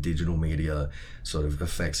digital media sort of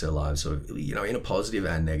affects their lives, sort of, in a positive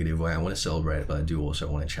and negative way. I want to celebrate it, but I do also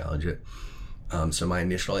want to challenge it. So my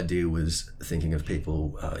initial idea was thinking of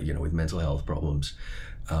people, with mental health problems,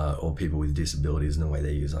 or people with disabilities and the way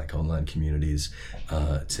they use like online communities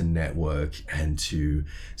to network and to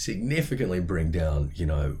significantly bring down,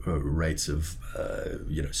 rates of,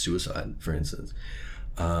 suicide, for instance.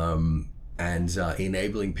 And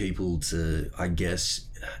enabling people to, I guess,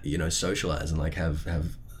 socialize and like have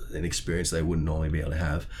an experience they wouldn't normally be able to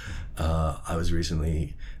have. I was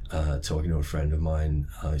recently talking to a friend of mine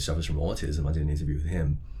who suffers from autism. I did an interview with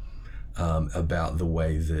him. About the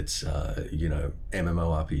way that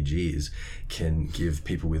MMORPGs can give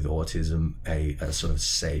people with autism a sort of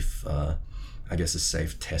safe, a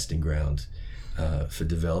safe testing ground for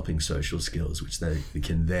developing social skills, which they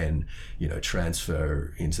can then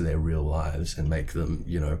transfer into their real lives and make them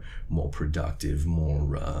more productive,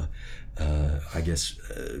 more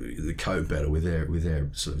cope better with their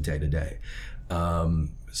sort of day to day.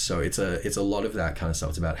 So it's a lot of that kind of stuff.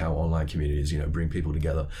 It's about how online communities, bring people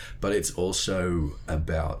together, but it's also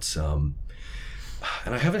about, and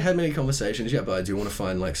I haven't had many conversations yet, but I do want to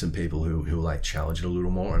find like some people who like challenge it a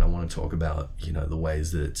little more, and I want to talk about, the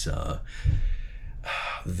ways that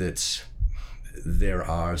there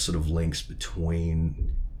are sort of links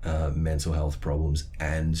between mental health problems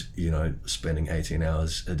and, spending 18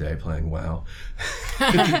 hours a day playing WoW.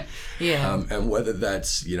 Yeah. And whether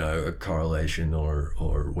that's, a correlation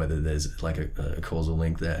or whether there's like a causal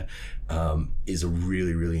link there, is a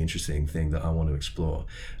really, really interesting thing that I want to explore.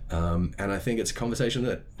 And I think it's a conversation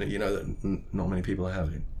that not many people are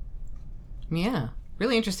having. Yeah.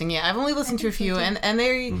 Really interesting. Yeah, I've only listened to a few, and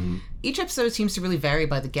they each episode seems to really vary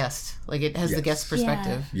by the guest. Like it has the guest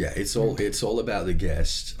perspective. Yeah, it's all about the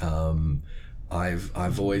guest.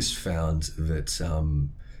 I've always found that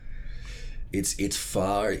it's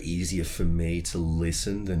far easier for me to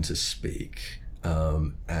listen than to speak.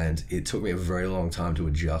 And it took me a very long time to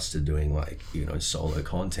adjust to doing solo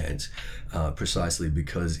content, precisely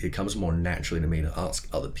because it comes more naturally to me to ask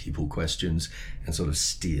other people questions and sort of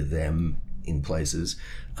steer them in places.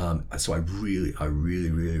 So I really,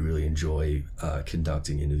 really enjoy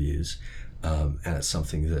conducting interviews, and it's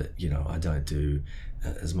something that I don't do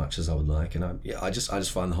as much as I would like. And I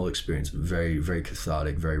just find the whole experience very, very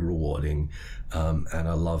cathartic, very rewarding, and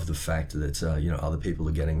I love the fact that other people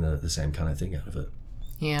are getting the same kind of thing out of it.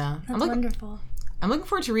 Yeah, That's wonderful. I'm looking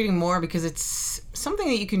forward to reading more because it's something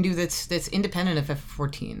that you can do that's independent of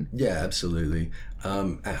F14. Yeah, absolutely.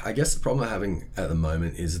 I guess the problem I'm having at the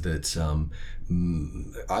moment is that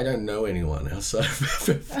I don't know anyone outside of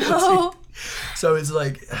F14. Oh. So it's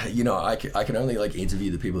like, I can only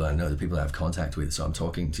interview the people that I know, the people I have contact with. So I'm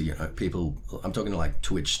talking to, people, I'm talking to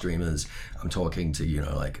Twitch streamers. I'm talking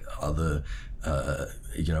to, other,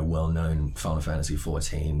 well-known Final Fantasy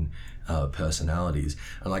 14 personalities.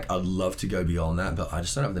 And I'd love to go beyond that, but I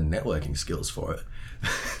just don't have the networking skills for it.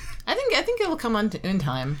 I think it'll come on in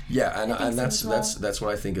time. Yeah, and that's well. that's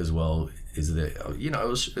what I think as well, is that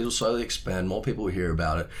it'll slowly expand. More people will hear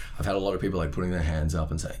about it. I've had a lot of people putting their hands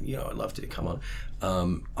up and saying, I'd love to come on.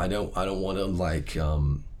 I don't want to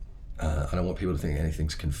I don't want people to think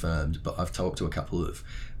anything's confirmed, but I've talked to a couple of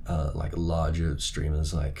larger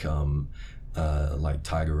streamers like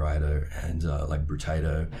Tiger Rider and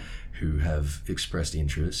Brutato, who have expressed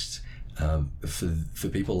interest. For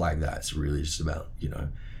people like that, it's really just about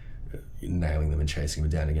nailing them and chasing them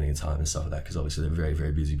down and getting a time and stuff like that, because obviously they're very,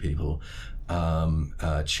 very busy people.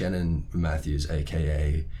 Shannon Matthews,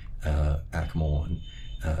 aka Ackmorn,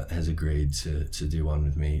 has agreed to do one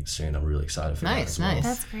with me soon. I'm really excited for that as well. Nice.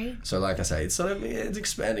 That's great. So like I say, it's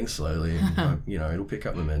expanding slowly, and it'll pick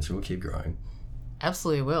up momentum. We'll keep growing.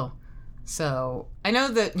 Absolutely will. So I know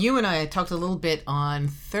that you and I talked a little bit on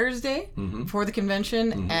Thursday before the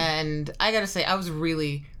convention, and I gotta say I was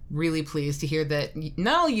really, really pleased to hear that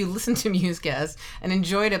not only you listened to Musecast and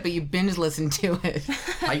enjoyed it, but you binge listened to it.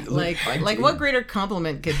 What greater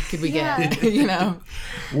compliment could we get?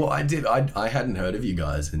 Well, I did. I hadn't heard of you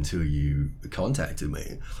guys until you contacted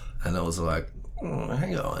me, and I was like,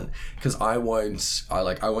 hang on, because I won't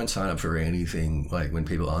sign up for anything when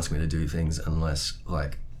people ask me to do things unless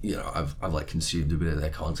I've consumed a bit of their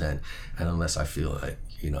content, and unless I feel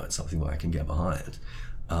it's something that I can get behind.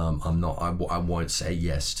 I won't say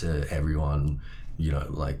yes to everyone,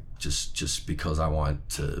 just because I want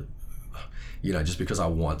to, just because I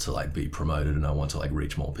want to be promoted and I want to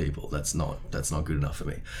reach more people. That's not good enough for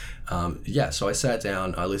me. So I sat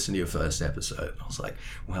down, I listened to your first episode. I was like,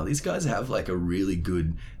 wow, these guys have a really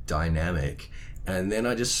good dynamic. And then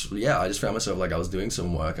I just found myself I was doing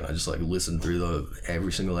some work, and I just listened through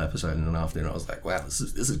every single episode in an afternoon. I was like, wow, this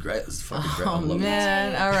is great. This is fucking great. I love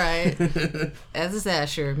man, all right. As is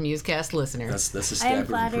Asher, Musecast listener. That's a stamp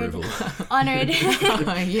of approval. Honored.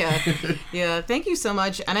 Yeah. Thank you so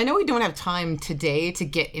much. And I know we don't have time today to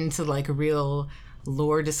get into a real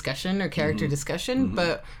lore discussion or character discussion,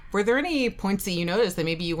 but were there any points that you noticed that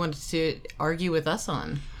maybe you wanted to argue with us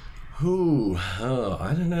on?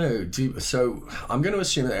 I don't know. So I'm going to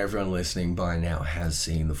assume that everyone listening by now has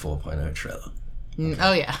seen the 4.0 trailer. Okay.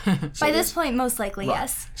 Oh, yeah. By this point, most likely, right.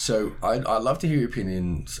 Yes. So I'd love to hear your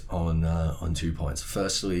opinions on 2 points.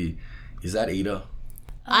 Firstly, is that Ida?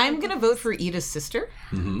 I'm going to vote for Ida's sister,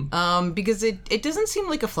 because it doesn't seem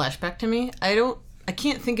like a flashback to me. I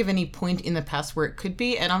can't think of any point in the past where it could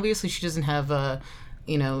be, and obviously she doesn't have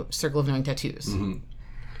Circle of Knowing tattoos.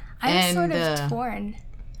 I'm sort of torn.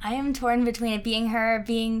 I am torn between it being her,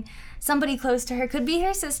 being somebody close to her, could be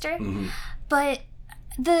her sister, but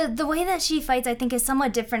the way that she fights, I think, is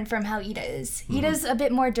somewhat different from how Ida is. Ida's a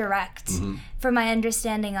bit more direct, from my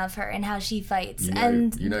understanding of her and how she fights.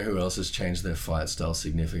 You know who else has changed their fight style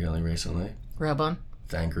significantly recently?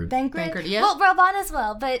 Thancred. Thancred, yeah. Well, Raban as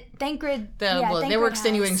well, but Thancred, there were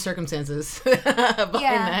extenuating circumstances behind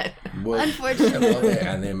that. Well, unfortunately.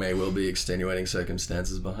 And there may well be extenuating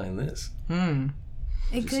circumstances behind this.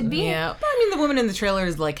 It could be. Yeah, but I mean, the woman in the trailer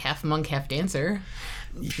is like half monk, half dancer.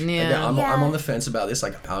 Yeah, I'm Yeah. on the fence about this.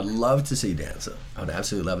 Like, I'd love to see Dancer. I'd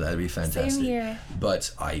absolutely love that. That'd be fantastic. Same here.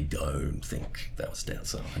 But I don't think that was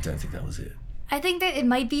Dancer. I don't think that was it. I think that it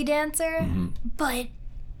might be Dancer, Mm-hmm. but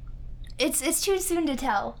it's too soon to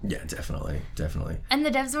tell. Yeah, definitely. And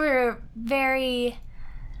the devs were very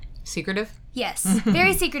Secretive. yes,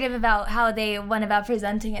 very secretive about how they went about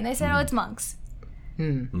presenting it. And they said, "Oh, it's monks."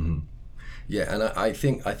 Yeah, and I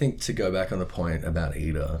think to go back on the point about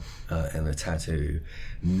Ida and the tattoo,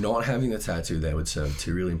 not having the tattoo there would serve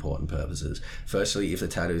two really important purposes. Firstly, if the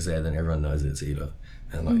tattoo's there, then everyone knows it's Ida,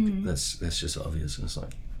 and like that's just obvious. And it's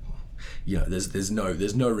like, you know, there's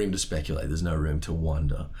no room to speculate. There's no room to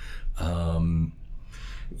wonder.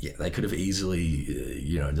 Yeah, they could have easily,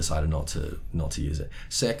 decided not to use it.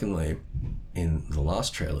 Secondly, in the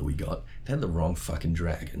last trailer we got, they had the wrong fucking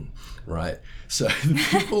dragon, right? So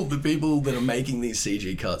the people that are making these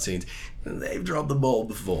CG cutscenes, they've dropped the ball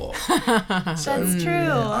before. That's true.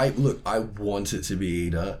 I want it to be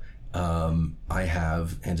Ida. I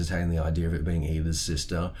have entertained the idea of it being Ida's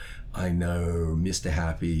sister. I know Mr.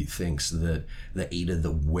 Happy thinks that the Ida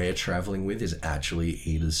that we're traveling with is actually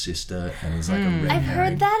Ida's sister, and is like a red I've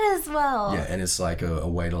herring. heard that as well. Yeah, and it's like a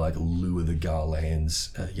way to like lure the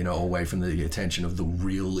Garlands, away from the attention of the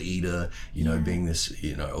real Ida, being this,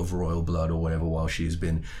 of royal blood or whatever, while she's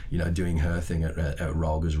been, doing her thing at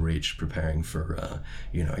Ralga's Reach, preparing for,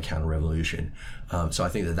 a counter-revolution. So I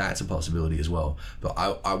think that that's a possibility as well. But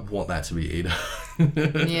I want that to be Ida.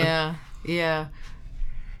 Yeah.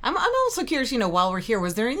 I'm also curious, while we're here,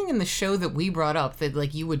 was there anything in the show that we brought up that,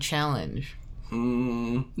 like, you would challenge?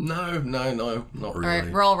 No, not really. All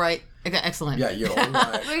right, we're all right. Okay, excellent. Yeah, you're all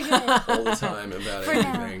right We're good. all the time about now.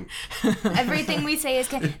 everything. Everything we say is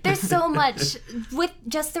good. There's so much with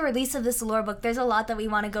just the release of this lore book. There's a lot that we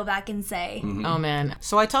want to go back and say. Oh, man.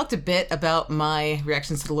 So I talked a bit about my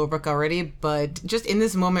reactions to the lore book already, but just in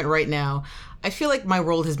this moment right now, I feel like my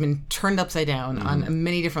world has been turned upside down on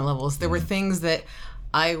many different levels. There were things that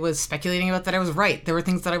I was speculating about that I was right. There were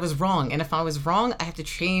things that I was wrong. And if I was wrong, I have to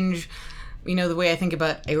change, the way I think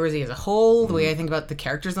about Eorzea as a whole, the way I think about the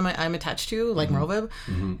characters I'm attached to, like Merlwyb.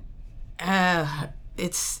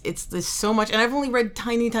 It's so much, and I've only read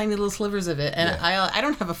tiny little slivers of it, and I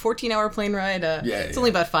don't have a 14-hour plane ride. It's only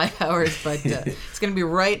about 5 hours, but it's going to be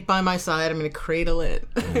right by my side. I'm going to cradle it.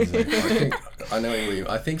 I know what you mean.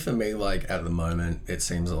 I think for me, like, at the moment, it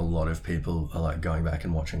seems a lot of people are like going back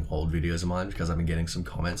and watching old videos of mine, because I've been getting some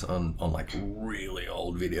comments on like really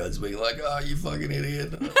old videos being like, "Oh, you fucking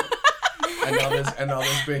idiot." and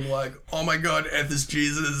others being like, "Oh my god, Eth is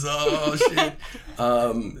Jesus, oh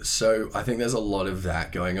shit." So I think there's a lot of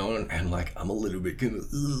that going on, and like I'm a little bit kind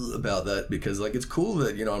of about that, because like it's cool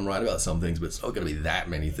that I'm right about some things, but it's not going to be that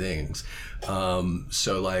many things.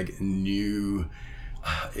 So like new.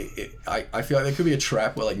 I feel like there could be a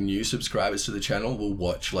trap where like new subscribers to the channel will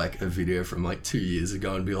watch like a video from like 2 years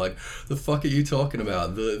ago and be like, "The fuck are you talking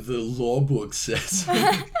about? The lore book says."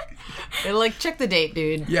 They're like, check the date,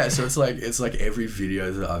 dude. Yeah, so it's like every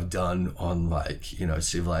video that I've done on like,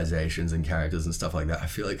 civilizations and characters and stuff like that, I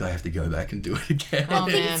feel like I have to go back and do it again. Oh,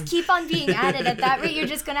 man. Things keep on being added. At that rate, you're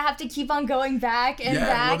just going to have to keep on going back and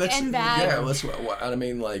back and back. Yeah, well, that's what I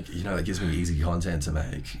mean. Like, it gives me easy content to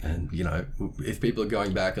make, and if people are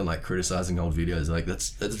going back and like criticizing old videos, like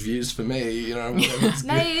that's views for me. Whatever, it's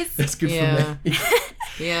Nice. Good. That's good for me.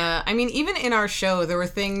 Yeah, I mean, even in our show, there were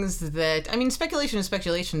things that, speculation is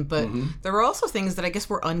speculation, but there were also things that I guess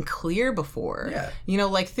were unclear before. Yeah.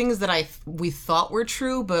 Like things that we thought were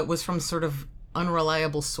true, but was from sort of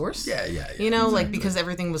unreliable source. Yeah. Like because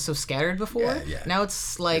everything was so scattered before. Yeah. Now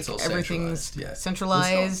it's like It's all everything's centralized.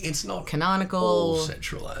 centralized. It's not canonical. all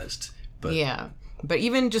centralized. But Yeah. But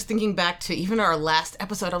even just thinking back to even our last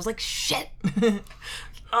episode, I was like, shit.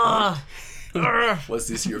 What's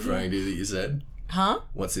this you're referring to that you said? Huh?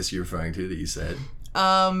 What's this you're referring to that you said?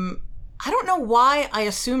 I don't know why I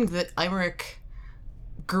assumed that Imeric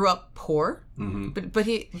grew up poor, but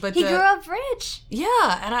he He grew up rich.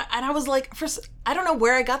 Yeah, and I was like, first, I don't know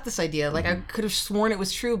where I got this idea. Like I could have sworn it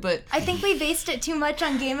was true, but I think we based it too much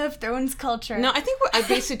on Game of Thrones culture. no, I think I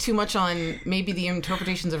based it too much on maybe the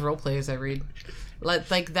interpretations of role players I read.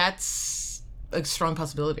 Like that's a strong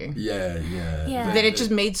possibility. Yeah. That it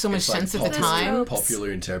just made so much It's like sense at the popular- time.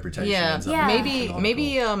 Popular interpretation. Yeah, ends up Yeah. being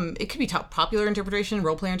maybe canonical. it could be popular interpretation,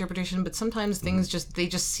 role player interpretation, but sometimes things just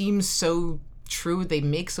seem so true, they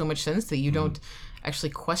make so much sense that you don't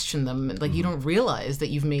actually question them. Like you don't realize that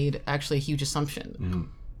you've made actually a huge assumption.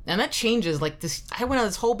 And that changes, like, this. I went on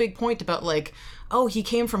this whole big point about, like, oh, he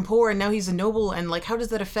came from poor and now he's a noble, and, like, how does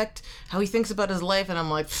that affect how he thinks about his life? And I'm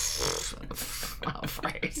like, oh,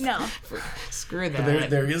 Christ. No. Screw that. But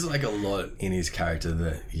there is, like, a lot in his character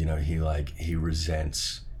that, you know, he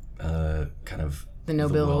resents kind of the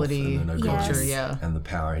nobility the wealth and the culture, yeah. and the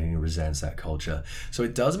power, and he resents that culture. So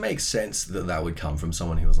it does make sense that would come from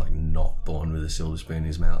someone who was, like, not born with a silver spoon in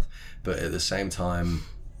his mouth. But at the same time,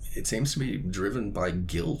 it seems to be driven by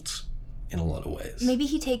guilt in a lot of ways. Maybe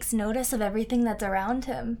he takes notice of everything that's around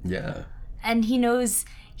him. Yeah. And he knows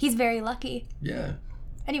he's very lucky. Yeah.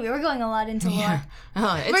 Anyway, we're going a lot into lore.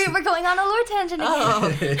 Oh, it's, We're going on a lore tangent again.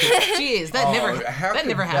 oh, jeez, that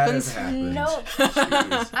never happens. No.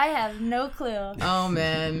 I have no clue. Oh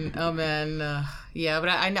man. Yeah, but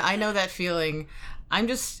I know that feeling. I'm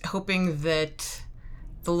just hoping that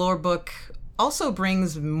the lore book also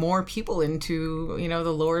brings more people into, you know,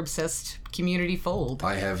 the lore obsessed community fold.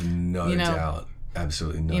 I have no doubt.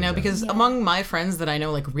 Absolutely no doubt. Because among my friends that I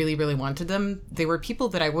know, like, really, really wanted them, they were people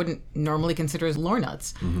that I wouldn't normally consider as lore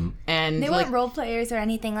nuts. Mm-hmm. And They weren't role players or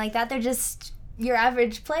anything like that. They're just your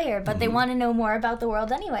average player, but they want to know more about the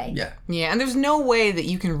world anyway. Yeah. Yeah, and there's no way that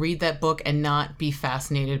you can read that book and not be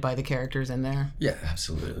fascinated by the characters in there. Yeah,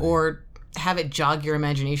 absolutely. Or have it jog your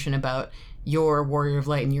imagination about your Warrior of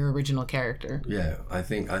Light and your original character. Yeah, I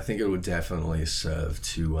think it would definitely serve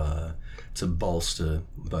to bolster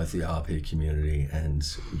both the RP community and,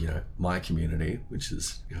 you know, my community, which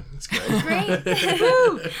is, you know, it's great.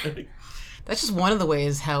 Great. That's just one of the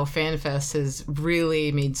ways how FanFest has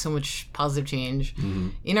really made so much positive change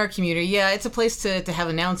in our community. Yeah, it's a place to have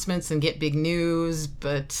announcements and get big news,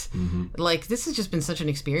 but like, this has just been such an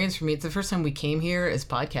experience for me. It's the first time we came here as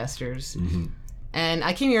podcasters. And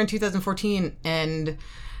I came here in 2014, and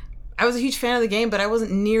I was a huge fan of the game, but I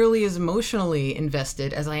wasn't nearly as emotionally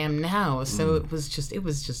invested as I am now. So it was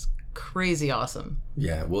just crazy awesome.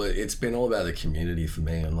 Yeah, well, it's been all about the community for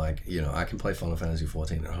me, and, like, you know, I can play Final Fantasy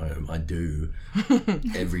 14 at home. I do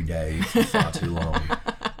every day for far too long.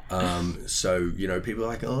 So, you know, people are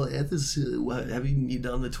like, oh, Ethos, what, have you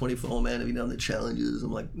done the 24-man? Have you done the challenges?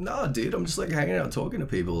 I'm like, no, dude, I'm just, like, hanging out talking to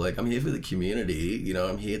people. Like, I'm here for the community. You know,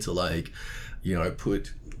 I'm here to, like, you know,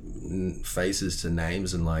 put faces to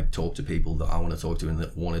names and, like, talk to people that I want to talk to and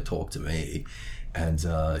that want to talk to me. And,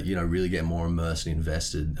 you know, really get more immersed and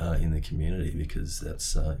invested in the community, because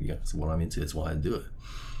that's, you know, that's what I'm into. It's why I do it.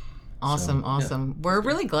 Awesome. So, yeah. We're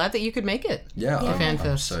really glad that you could make it. Yeah, FanFest.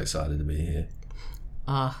 I'm so excited to be here.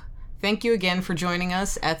 Thank you again for joining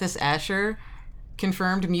us at this Asher,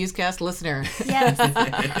 confirmed Musecast listener. Yes.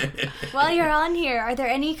 While you're on here, are there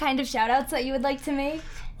any kind of shout outs that you would like to make?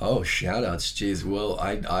 Oh, shout outs. Jeez. Well,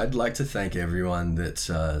 I'd like to thank everyone that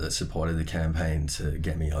supported the campaign to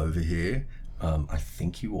get me over here. I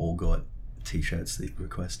think you all got t-shirts that you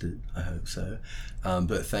requested. I hope so.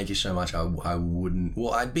 But thank you so much. I wouldn't,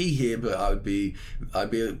 well, I'd be here, but I'd be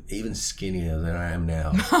even skinnier than I am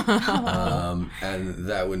now. And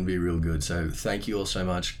that wouldn't be real good. So thank you all so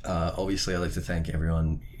much. Obviously, I'd like to thank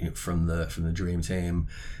everyone from the Dream Team.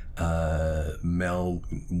 Mel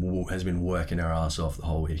has been working her ass off the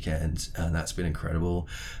whole weekend, and that's been incredible.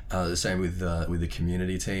 The same with the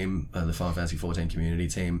community team, the Final Fantasy 14 community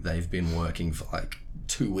team. They've been working for like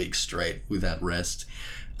 2 weeks straight without rest,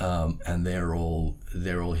 and they're all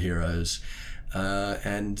heroes.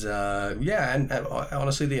 And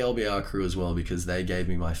honestly, the LBR crew as well, because they gave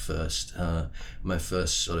me my first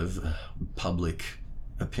sort of public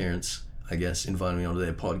appearance, I guess, invited me onto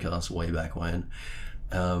their podcast way back when.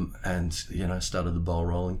 And, you know, started the ball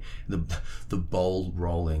rolling. The ball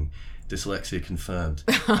rolling. Dyslexia confirmed.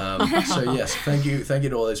 So yes, thank you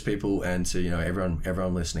to all those people, and to, you know,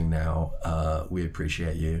 everyone listening now. We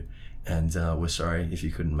appreciate you, and we're sorry if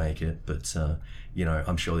you couldn't make it, but you know,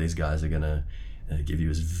 I'm sure these guys are gonna give you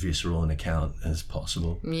as visceral an account as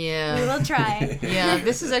possible. Yeah, We will try. yeah.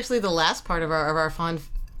 This is actually the last part of our fun.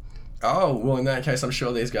 Oh, well, in that case, I'm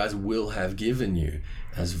sure these guys will have given you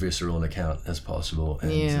as visceral an account as possible.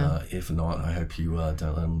 And if not, I hope you don't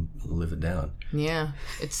let them live it down. Yeah,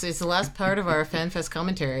 it's the last part of our FanFest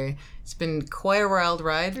commentary. It's been quite a wild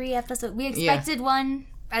ride. 3 episodes. We expected one.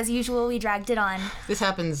 As usual, we dragged it on. This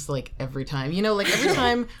happens like every time. You know, like every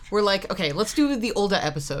time we're like, okay, let's do the Ul'dah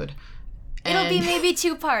episode. It'll be maybe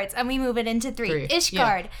 2 parts, and we move it into 3.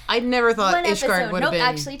 Ishgard. Yeah. I never thought 1 Ishgard episode. would have been.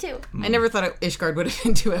 Actually 2. I never thought Ishgard would have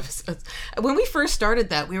been 2 episodes. When we first started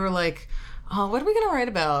that, we were like, oh, what are we gonna write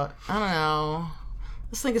about? I don't know.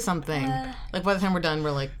 Let's think of something. Like, by the time we're done, we're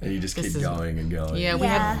like, And you just keep going and going. Yeah, we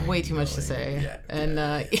have way too much to say. Yeah,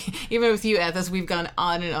 and even with you, Ethos, we've gone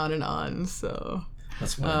on and on and on. So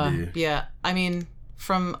that's what I do. yeah, I mean,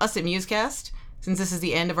 from us at Musecast, since this is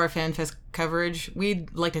the end of our FanFest coverage,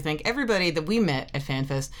 we'd like to thank everybody that we met at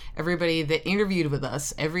FanFest, everybody that interviewed with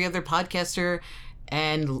us, every other podcaster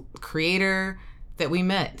and creator that we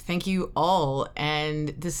met. Thank you all. And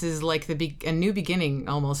this is like a new beginning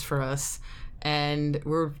almost for us. And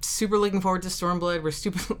we're super looking forward to Stormblood.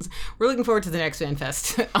 We're looking forward to the next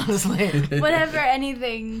FanFest, honestly. Whatever,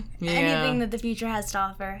 anything that the future has to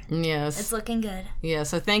offer. Yes. It's looking good. Yeah,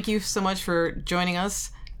 so thank you so much for joining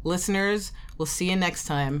us, listeners. We'll see you next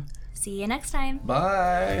time. See you next time.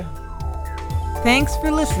 Bye. Thanks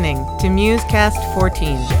for listening to Musecast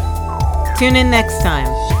 14. Tune in next time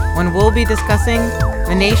when we'll be discussing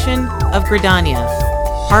The Nation of Gridania,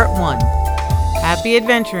 Part 1. Happy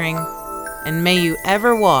adventuring, and may you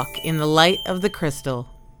ever walk in the light of the crystal.